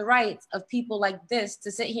fought for the rights of people like this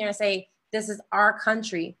to sit here and say, this is our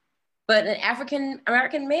country. But an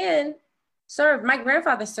African-American man served. My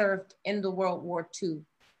grandfather served in the World War II.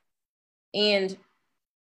 And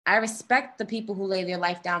I respect the people who lay their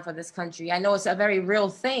life down for this country. I know it's a very real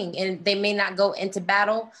thing, and they may not go into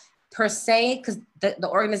battle per se because the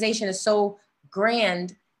organization is so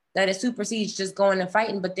grand that it supersedes just going and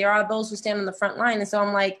fighting, but there are those who stand on the front line. And so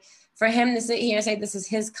I'm like, for him to sit here and say this is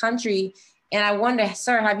his country, and I wonder,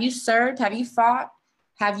 sir, have you served? Have you fought?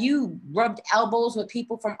 Have you rubbed elbows with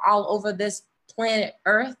people from all over this planet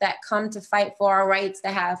Earth that come to fight for our rights,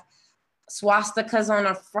 that have swastikas on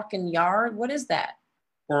our fucking yard? What is that?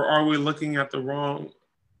 Or are we looking at the wrong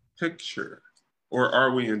picture? Or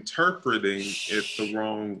are we interpreting it the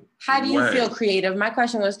wrong way? How do you feel, Creative? My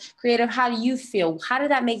question was, Creative, how do you feel? How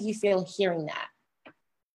did that make you feel hearing that?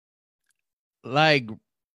 Like,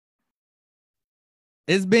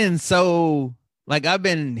 it's been so, like, I've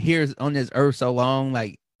been here on this earth so long,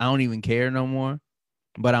 like, I don't even care no more,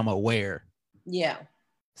 but I'm aware. Yeah.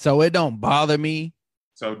 So it don't bother me.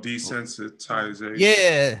 So desensitization.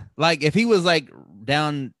 Yeah. Like, if he was like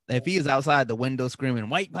if he is outside the window screaming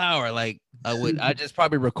white power, like, I just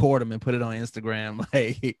probably record him and put it on Instagram.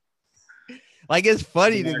 Like it's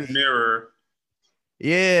funny to me. Mirror.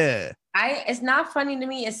 Yeah. It's not funny to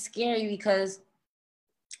me. It's scary because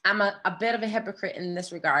I'm a bit of a hypocrite in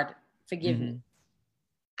this regard. Forgive me.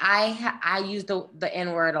 I use the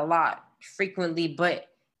N-word a lot, frequently, but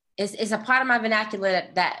it's a part of my vernacular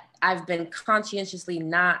that I've been conscientiously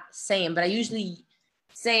not saying, but I usually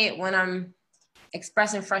say it when I'm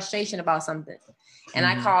expressing frustration about something. And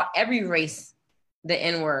I call every race the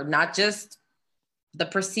N-word, not just the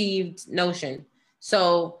perceived notion.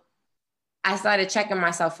 So I started checking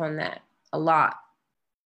myself on that a lot.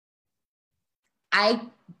 I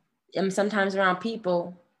am sometimes around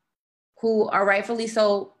people who are rightfully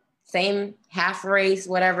so, same half race,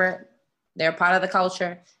 whatever, they're part of the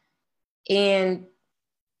culture. And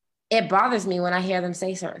it bothers me when I hear them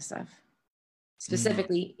say certain stuff,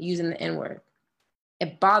 specifically using the N-word.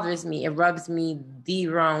 It bothers me. It rubs me the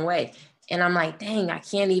wrong way. And I'm like, dang, I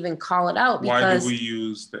can't even call it out. Because why do we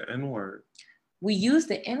use the N-word? We use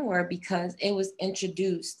the N-word because it was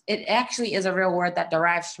introduced. It actually is a real word that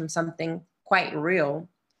derives from something quite real.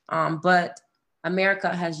 But America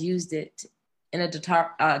has used it in a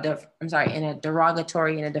derogatory,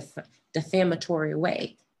 in a defamatory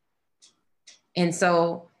way. And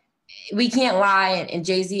so we can't lie. And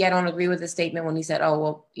Jay-Z, I don't agree with the statement when he said, oh,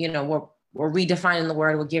 well, you know, we're redefining the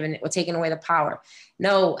word, we're taking away the power.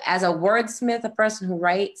 No, as a wordsmith, a person who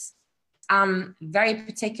writes, I'm very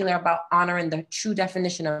particular about honoring the true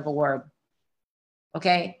definition of a word.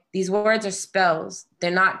 Okay? These words are spells. They're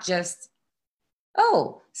not just,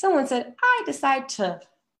 oh, someone said, I decide to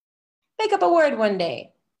make up a word one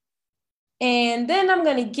day. And then I'm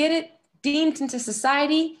going to get it deemed into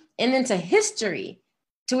society and into history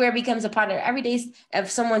to where it becomes a part of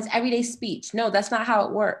someone's everyday speech. No, that's not how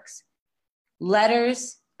it works.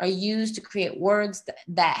 Letters are used to create words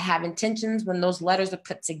that have intentions when those letters are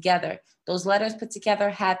put together. Those letters put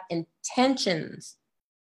together have intentions.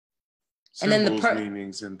 Symbols,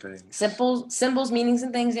 meanings, and things. Symbols, meanings,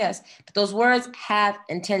 and things, yes. But those words have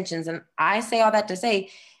intentions. And I say all that to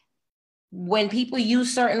say, when people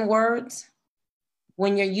use certain words,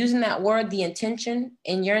 when you're using that word, the intention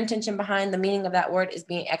and your intention behind the meaning of that word is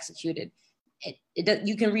being executed.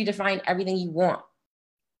 You can redefine everything you want,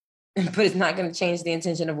 but it's not going to change the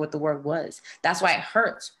intention of what the word was. That's why it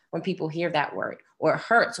hurts when people hear that word, or it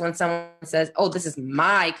hurts when someone says, oh, this is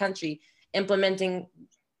my country, implementing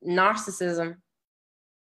narcissism.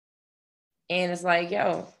 And it's like,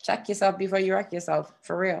 yo, check yourself before you wreck yourself,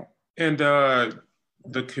 for real. And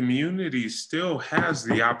the community still has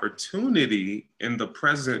the opportunity in the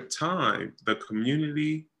present time. The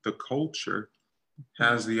community, the culture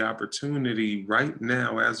has the opportunity right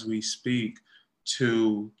now as we speak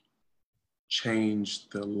to change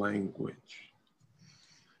the language.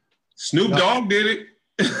 Snoop Dogg did it.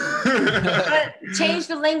 But change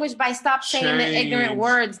the language by stop saying the ignorant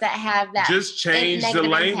words that have that. Just change the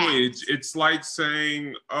language. Impact. It's like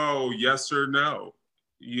saying, oh, yes or no.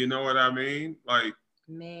 You know what I mean? Like,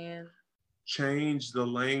 man, change the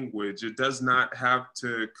language. It does not have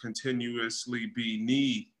to continuously be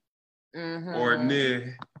ni or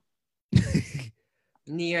ne.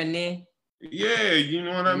 Ni or ne. Yeah, you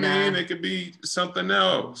know what I mean? It could be something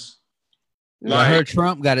else. Like, I heard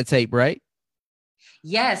Trump got a tape, right?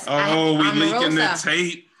 Yes. Oh, we leaking the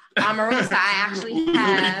tape. Omarosa, I actually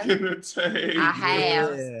have.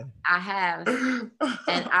 The I have an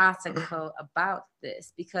article about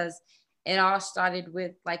this because it all started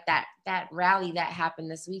with like that rally that happened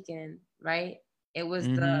this weekend, right? It was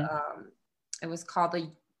it was called the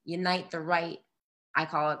Unite the Right. I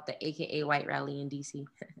call it the AKA White Rally in DC.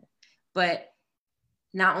 But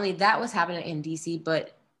not only that was happening in DC,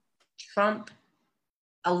 but Trump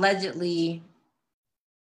allegedly,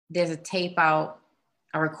 there's a tape out,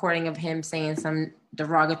 a recording of him saying some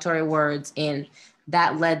derogatory words, and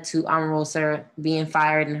that led to Omarosa being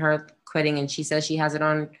fired and her quitting, and she says she has it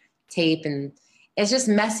on tape, and it's just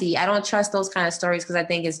messy. I don't trust those kind of stories because I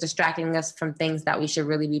think it's distracting us from things that we should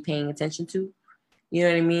really be paying attention to. You know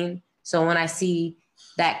what I mean? So when I see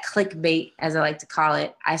that clickbait, as I like to call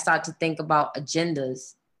it, I start to think about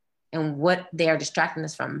agendas and what they are distracting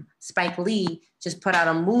us from. Spike Lee just put out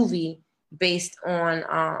a movie based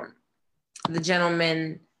on the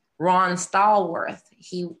gentleman Ron Stallworth.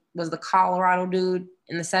 He was the Colorado dude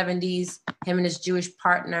in the 70s. Him and his Jewish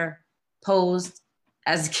partner posed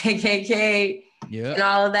as KKK and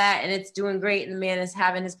all of that. And it's doing great. And the man is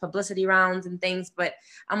having his publicity rounds and things. But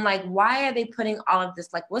I'm like, why are they putting all of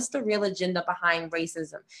this? Like, what's the real agenda behind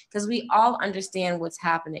racism? Because we all understand what's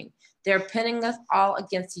happening. They're pitting us all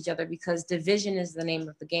against each other because division is the name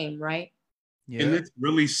of the game, right? Yeah. And it's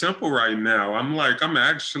really simple right now. I'm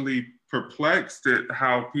actually perplexed at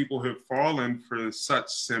how people have fallen for such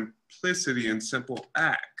simplicity and simple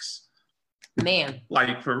acts. Man.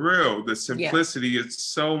 Like, for real, the simplicity is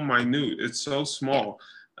so minute. It's so small. Yeah.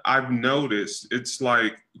 I've noticed it's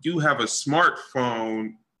like you have a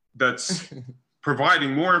smartphone that's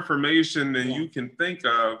providing more information than you can think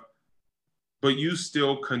of, but you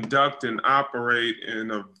still conduct and operate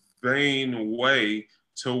in a vain way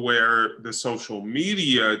to where the social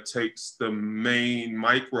media takes the main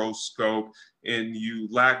microscope and you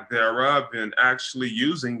lack thereof in actually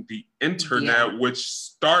using the internet, which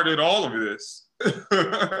started all of this.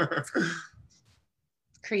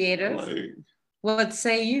 Creative. Like, what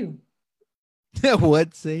say you?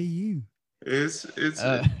 What say you? It's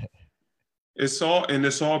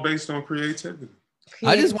all based on creativity.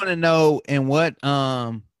 I just want to know in what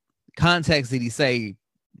context did he say?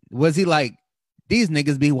 Was he like, these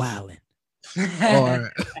niggas be wilding,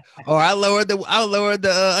 or I lowered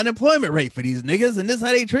the unemployment rate for these niggas, and this is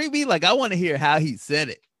how they treat me? Like, I want to hear how he said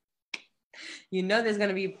it. You know, there's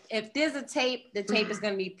gonna be, if there's a tape, the tape is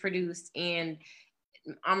gonna be produced, and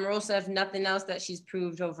Omarosa, if nothing else, that she's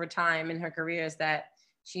proved over time in her career is that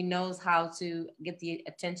she knows how to get the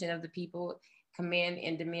attention of the people, command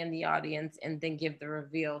and demand the audience, and then give the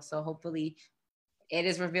reveal. So hopefully it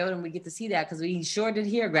is revealed and we get to see that, because we sure did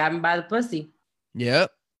hear grab him by the pussy.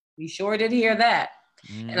 Yep. We sure did hear that.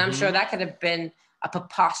 Mm-hmm. And I'm sure that could have been a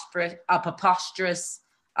preposterous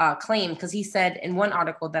claim, because he said in one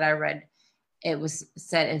article that I read, it was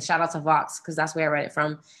said, and shout out to Vox, because that's where I read it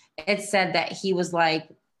from. It said that he was like,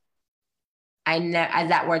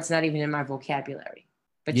 that word's not even in my vocabulary.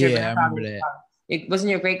 But I remember that. It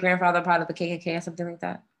wasn't your great grandfather part of the KKK or something like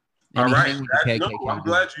that? All right. I'm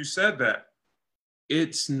glad you said that.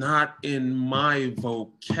 It's not in my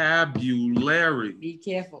vocabulary. Be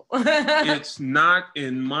careful. It's not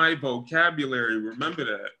in my vocabulary. Remember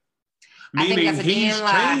that. Meaning he's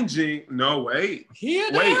changing. No, wait.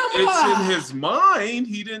 It's in his mind.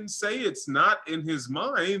 He didn't say it's not in his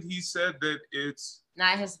mind. He said that it's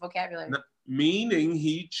not his vocabulary. Meaning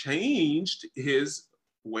he changed his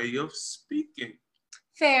way of speaking.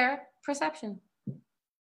 Fair perception.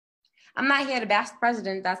 I'm not here to bash the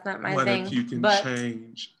president. That's not my thing. If you can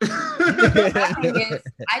change.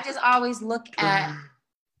 I just always look at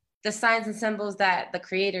the signs and symbols that the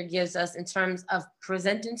creator gives us in terms of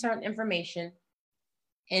presenting certain information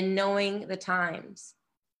and knowing the times,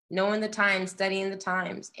 studying the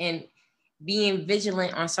times, and being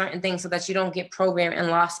vigilant on certain things so that you don't get programmed and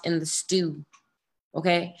lost in the stew.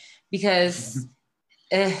 Okay? Because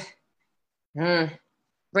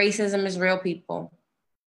racism is real, people.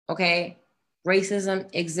 Okay, racism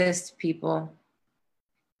exists, people.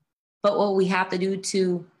 But what we have to do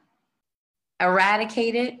to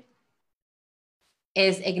eradicate it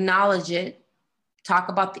is acknowledge it, talk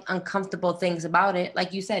about the uncomfortable things about it.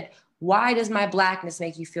 Like you said, why does my blackness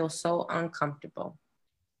make you feel so uncomfortable?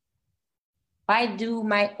 Why are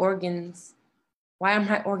my organs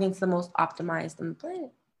the most optimized on the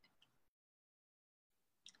planet?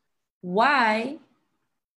 Why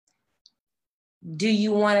did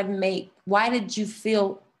you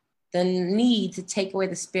feel the need to take away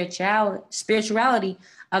the spirituality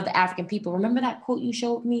of the African people? Remember that quote you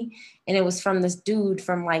showed me? And it was from this dude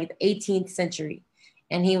from like the 18th century.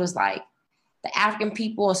 And he was like, the African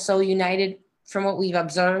people are so united from what we've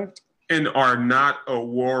observed. And are not a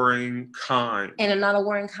warring kind.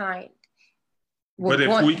 But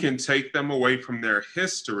if we can take them away from their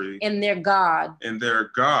history and their God,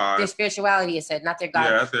 their spirituality is said, not their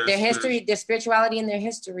God, their history, their spirituality and their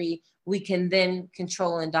history, we can then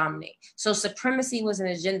control and dominate. So supremacy was an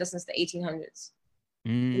agenda since the 1800s.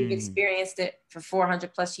 We've experienced it for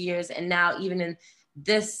 400 plus years. And now even in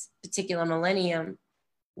this particular millennium,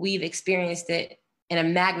 we've experienced it in a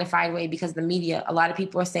magnified way because the media, a lot of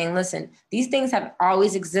people are saying, listen, these things have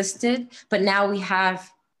always existed, but now we have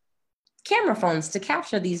camera phones to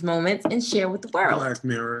capture these moments and share with the world. Black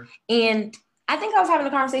Mirror. And I think I was having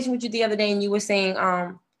a conversation with you the other day, and you were saying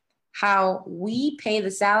how we pay the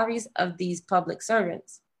salaries of these public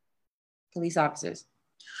servants, police officers.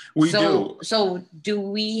 We do. So do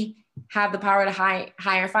we have the power to hire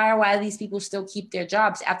and fire? Why do these people still keep their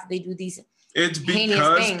jobs after they do these? It's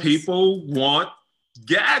because people want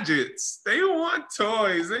gadgets. They want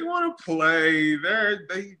toys. They want to play.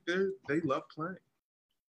 They love playing.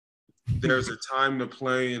 There's a time to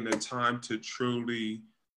play and a time to truly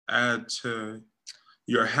add to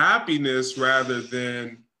your happiness rather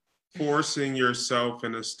than forcing yourself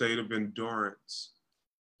in a state of endurance.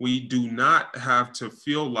 We do not have to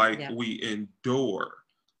feel like we endure,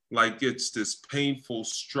 like it's this painful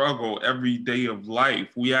struggle every day of life.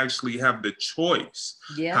 We actually have the choice.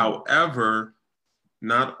 Yeah. However,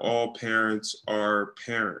 not all parents are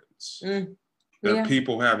parents. There are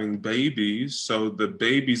people having babies. So the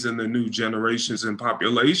babies in the new generations and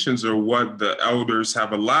populations are what the elders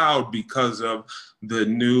have allowed because of the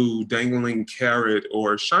new dangling carrot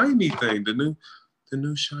or shiny thing, the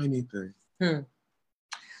new shiny thing.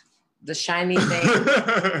 The shiny thing.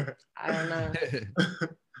 I don't know.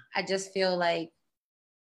 I just feel like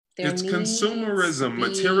it's consumerism,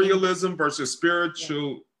 materialism versus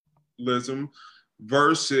spiritualism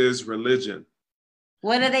versus religion.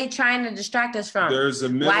 What are they trying to distract us from? There's a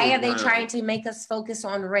middle Why are they ground. trying to make us focus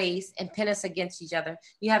on race and pin us against each other?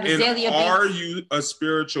 You have Azalea Banks. Are you a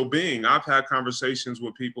spiritual being? I've had conversations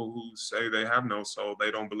with people who say they have no soul. They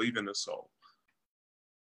don't believe in a soul.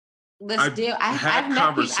 I've had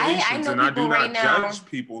conversations, and I do not judge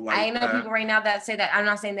people like that. I know people right now that say that. I'm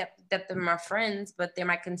not saying that they're my friends, but they're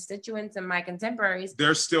my constituents and my contemporaries.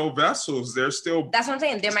 They're still vessels. They're still. That's what I'm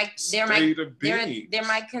saying. They're my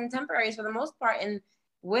contemporaries for the most part. And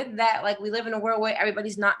with that, like, we live in a world where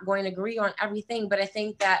everybody's not going to agree on everything. But I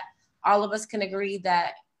think that all of us can agree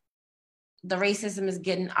that the racism is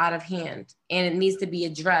getting out of hand and it needs to be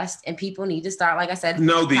addressed, and people need to start, like I said,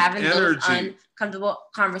 having those uncomfortable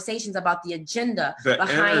conversations about the agenda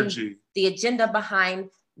behind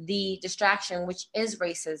the distraction, which is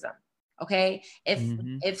racism. Okay.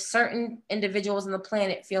 If certain individuals on the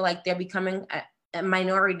planet feel like they're becoming a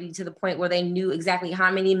minority to the point where they knew exactly how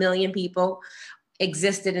many million people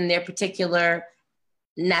existed in their particular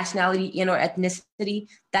nationality, ethnicity,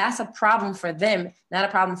 that's a problem for them, not a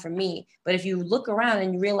problem for me. But if you look around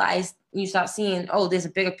and you realize, you start seeing, oh, there's a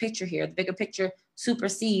bigger picture here. The bigger picture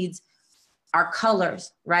supersedes our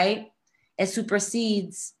colors, right? It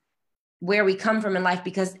supersedes where we come from in life,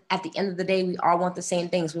 because at the end of the day, we all want the same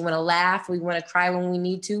things. We want to laugh. We want to cry when we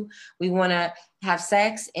need to. We want to have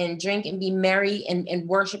sex and drink and be merry and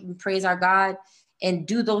worship and praise our God and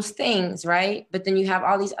do those things, right? But then you have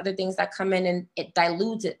all these other things that come in and it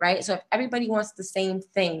dilutes it, right? So if everybody wants the same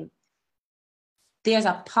thing, there's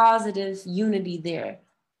a positive unity there,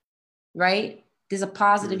 right? There's a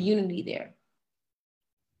positive unity there.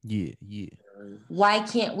 Yeah. Why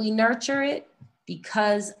can't we nurture it?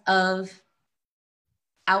 Because of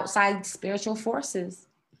outside spiritual forces,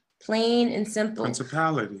 plain and simple.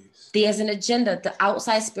 Principalities. There's an agenda. The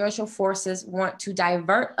outside spiritual forces want to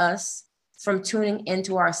divert us from tuning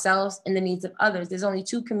into ourselves and the needs of others. There's only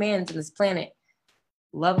two commands on this planet: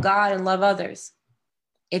 love God and love others.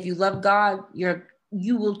 If you love God,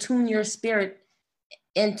 you will tune your spirit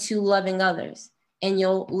into loving others, and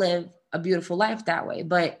you'll live a beautiful life that way.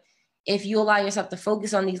 But if you allow yourself to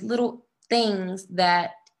focus on these little things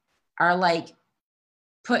that are like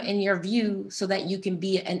put in your view so that you can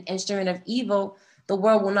be an instrument of evil, the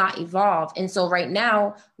world will not evolve. And so right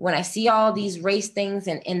now, when I see all these race things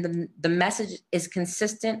and the message is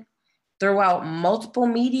consistent throughout multiple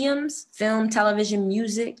mediums, film, television,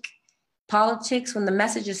 music, politics, when the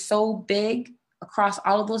message is so big across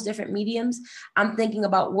all of those different mediums, I'm thinking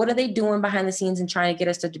about, what are they doing behind the scenes and trying to get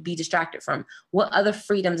us to be distracted from? What other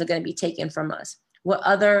freedoms are going to be taken from us? What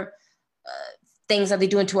other things are they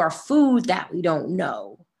doing to our food that we don't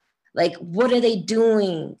know? Like, what are they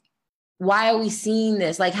doing? Why are we seeing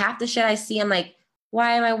this? Like, half the shit I see, I'm like,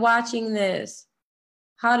 why am I watching this?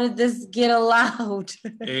 How did this get allowed?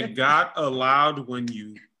 It got allowed when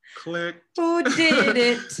you clicked. Who did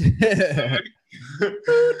it? Who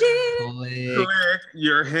did it? Click.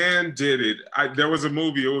 Your hand did it. There was a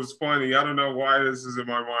movie. It was funny. I don't know why this is in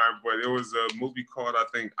my mind, but it was a movie called, I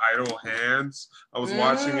think, Idle Hands. I was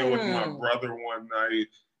watching it with my brother one night,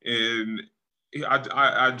 and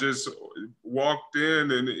I just walked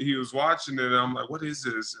in and he was watching it and I'm like, what is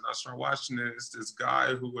this? And I started watching it. It's this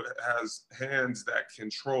guy who has hands that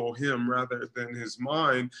control him rather than his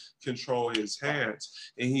mind control his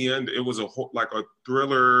hands. And it was like a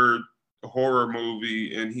thriller horror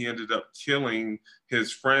movie, and he ended up killing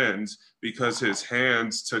his friends because his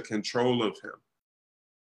hands took control of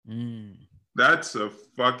him. That's a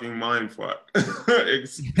fucking mind fuck.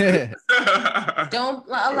 Don't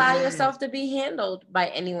allow yourself to be handled by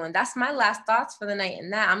anyone. That's my last thoughts for the night.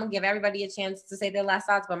 And that I'm gonna give everybody a chance to say their last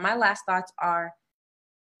thoughts, but my last thoughts are,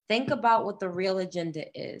 think about what the real agenda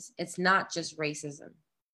is. It's not just racism,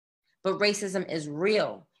 but racism is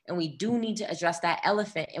real. And we do need to address that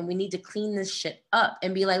elephant, and we need to clean this shit up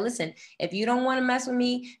and be like, listen, if you don't want to mess with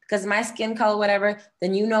me because of my skin color, whatever,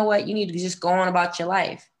 then you know what? You need to just go on about your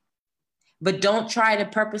life. But don't try to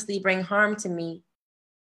purposely bring harm to me,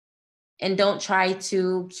 and don't try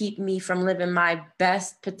to keep me from living my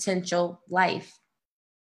best potential life.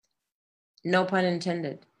 No pun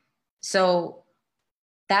intended. So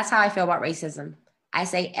that's how I feel about racism. I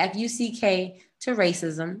say F-U-C-K to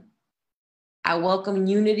racism. I welcome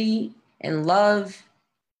unity and love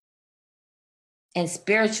and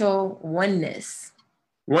spiritual oneness.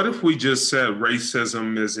 What if we just said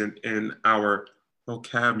racism isn't in our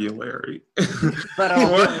vocabulary?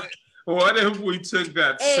 But what if we took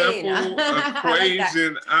that simple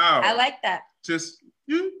equation out? I like that. Just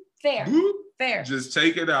fair. Just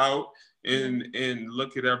take it out and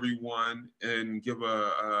look at everyone and give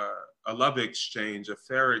a love exchange, a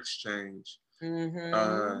fair exchange.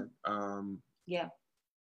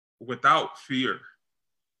 Without fear.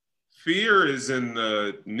 Fear is in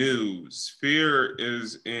the news. Fear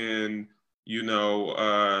is in,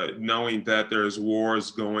 knowing that there's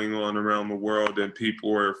wars going on around the world and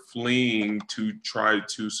people are fleeing to try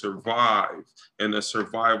to survive, and the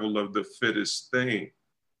survival of the fittest thing.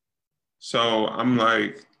 So I'm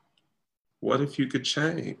like, what if you could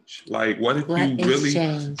change? Like, what if you really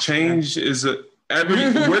change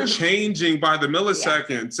we're changing by the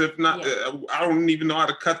milliseconds. If not, I don't even know how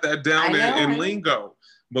to cut that down in lingo.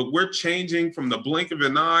 But we're changing from the blink of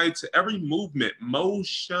an eye to every movement,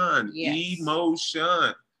 motion,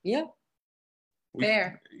 emotion. Yeah.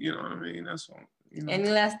 Fair. You know what I mean? That's all. Any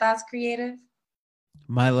last thoughts, creative?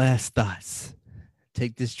 My last thoughts.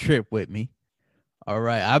 Take this trip with me. All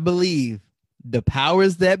right. I believe the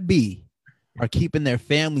powers that be are keeping their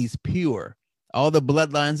families pure. All the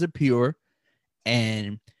bloodlines are pure.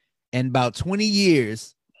 And in about 20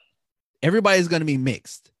 years, everybody's going to be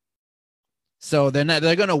mixed. So they're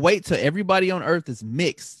going to wait till everybody on earth is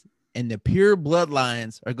mixed, and the pure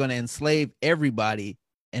bloodlines are going to enslave everybody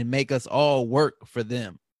and make us all work for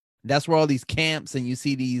them. That's where all these camps and you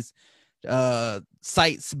see these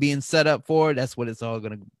sites being set up for. That's what it's all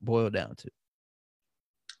going to boil down to.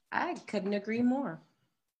 I couldn't agree more.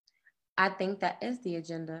 I think that is the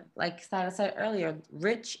agenda. Like I said earlier,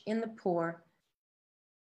 rich and the poor,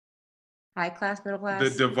 high class, middle class. The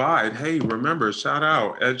divide. Hey, remember, shout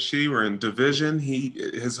out Ed Sheeran, Division.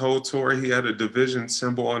 His whole tour, he had a Division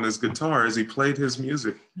symbol on his guitar as he played his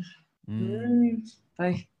music.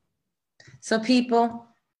 So people,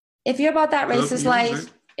 if you're about that racist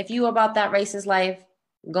life,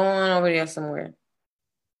 go on over there somewhere.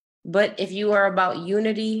 But if you are about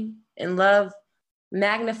unity and love,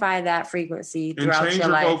 magnify that frequency throughout your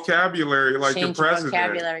life. Vocabulary like your president.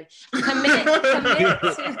 Vocabulary.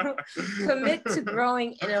 Commit to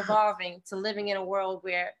growing and evolving, to living in a world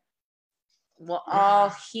where we're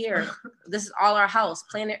all here. This is all our house.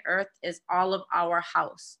 Planet Earth is all of our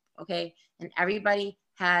house, okay? And everybody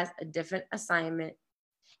has a different assignment.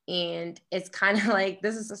 And it's kind of like,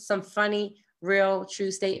 this is some funny, real,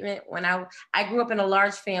 true statement. When I grew up in a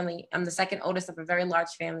large family. I'm the second oldest of a very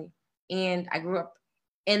large family. And I grew up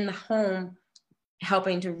in the home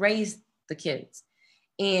helping to raise the kids.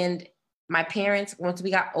 And my parents, once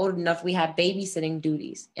we got old enough, we had babysitting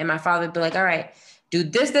duties. And my father would be like, all right, do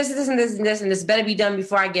this, and this, and this, and this better be done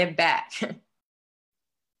before I get back.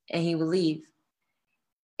 And he would leave.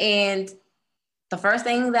 And the first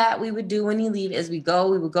thing that we would do when he leave is we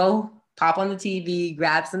would go pop on the TV,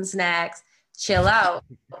 grab some snacks, chill out.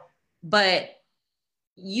 But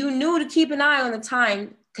you knew to keep an eye on the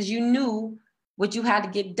time because you knew what you had to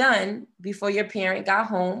get done before your parent got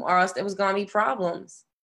home, or else there was going to be problems.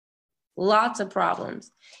 Lots of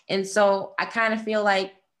problems. And so I kind of feel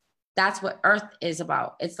like that's what Earth is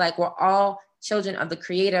about. It's like we're all children of the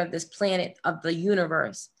creator of this planet, of the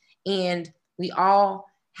universe. And we all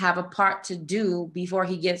have a part to do before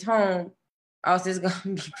he gets home, or else there's going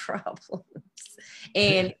to be problems.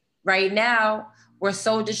 And right now, we're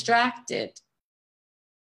so distracted.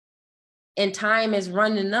 and time is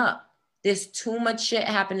running up. There's too much shit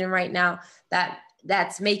happening right now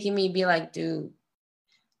that's making me be like, dude,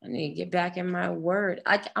 I need to get back in my word.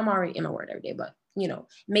 I'm already in my word every day, but you know,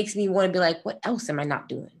 it makes me want to be like, what else am I not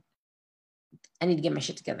doing? I need to get my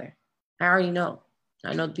shit together. I already know.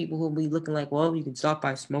 I know the people who will be looking like, well, you can stop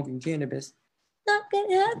by smoking cannabis. Not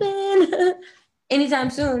gonna happen anytime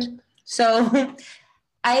soon. So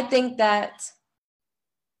I think that,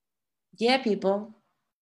 yeah, people,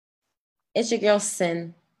 it's your girl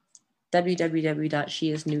Sin.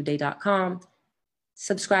 www.sheisnewday.com.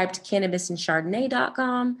 Subscribe to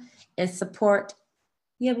cannabisandchardonnay.com and support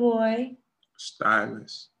your boy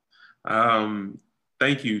Stylist.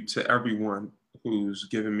 Thank you to everyone who's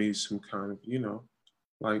given me some kind of, you know,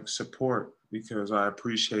 like support, because I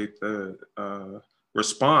appreciate the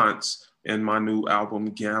response in my new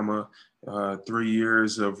album Gamma. 3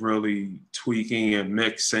 years of really tweaking and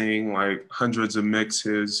mixing, like hundreds of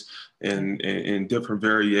mixes in different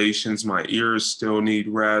variations. My ears still need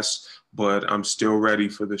rest, but I'm still ready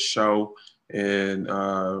for the show. And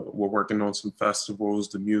we're working on some festivals,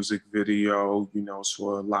 the music video, you know,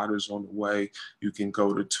 so a lot is on the way. You can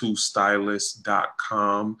go to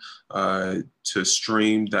twostylist.com to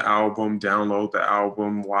stream the album, download the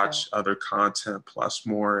album, watch other content plus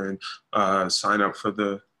more, and sign up for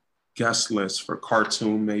the guest list for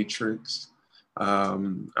Cartoon Matrix. I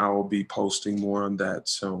will be posting more on that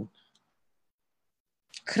soon.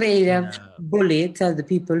 Creative Bully, tell the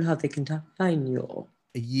people how they can find you.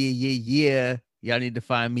 Yeah. Y'all need to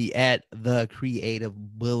find me at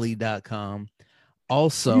thecreativebully.com.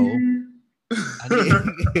 Also,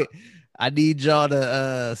 I need y'all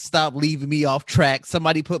to stop leaving me off track.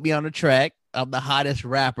 Somebody put me on a track. I'm the hottest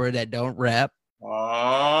rapper that don't rap.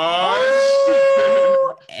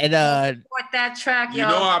 And support that track, you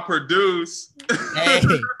know I produce. Hey.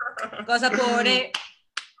 Go support it.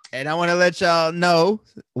 And I want to let y'all know,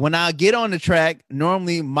 when I get on the track,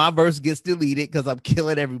 normally my verse gets deleted because I'm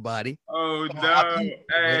killing everybody. Oh no!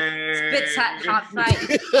 Hey. Spits hot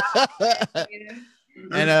fight.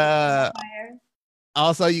 And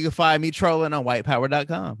also you can find me trolling on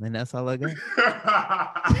whitepower.com, and that's all I got.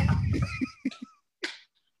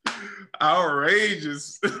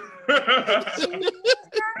 Outrageous.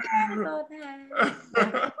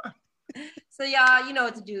 So y'all, you know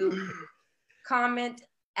what to do. Comment,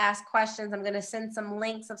 ask questions. I'm gonna send some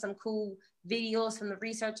links of some cool videos from the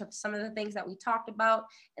research of some of the things that we talked about,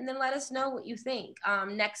 and then let us know what you think.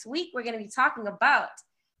 Next week we're gonna be talking about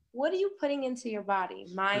what are you putting into your body,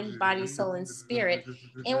 mind, body, soul, and spirit,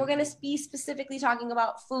 and we're gonna be specifically talking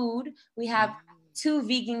about food. We have 2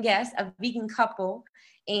 vegan guests, a vegan couple,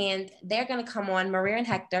 and they're gonna come on, Maria and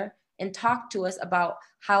Hector, and talk to us about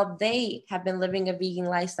how they have been living a vegan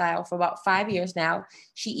lifestyle for about 5 years now.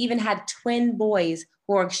 She even had twin boys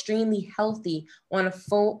who are extremely healthy on a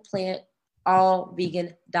full plant, all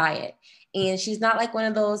vegan diet. And she's not like one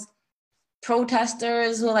of those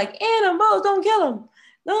protesters who are like, animals, don't kill them.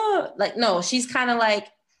 No, she's kind of like,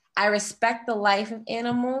 I respect the life of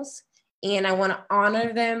animals and I want to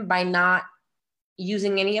honor them by not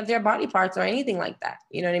using any of their body parts or anything like that.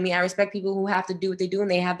 You know what I mean? I respect people who have to do what they do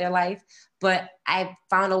and they have their life, but I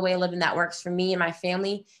found a way of living that works for me and my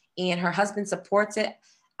family, and her husband supports it.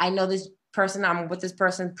 I know this person, I'm with this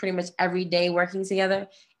person pretty much every day working together,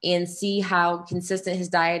 and see how consistent his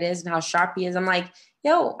diet is and how sharp he is. I'm like,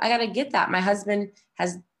 yo, I got to get that. My husband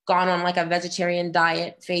has gone on like a vegetarian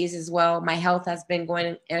diet phase as well. My health has been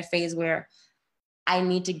going in a phase where I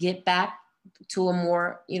need to get back to a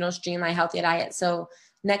more, streamlined, healthy diet. So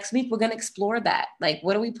next week, we're going to explore that. Like,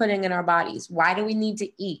 what are we putting in our bodies? Why do we need to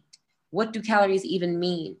eat? What do calories even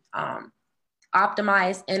mean?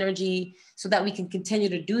 Optimize energy so that we can continue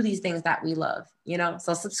to do these things that we love,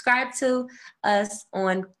 So subscribe to us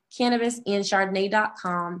on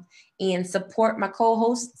cannabisandchardonnay.com and support my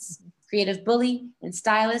co-hosts, Creative Bully and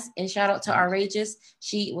Stylist. And shout out to Outrageous.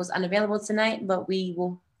 She was unavailable tonight, but we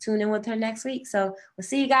will tune in with her next week. So we'll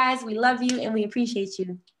see you guys. We love you and we appreciate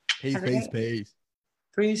you. Peace.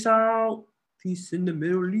 Peace out. Peace in the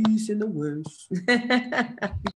Middle East and the West.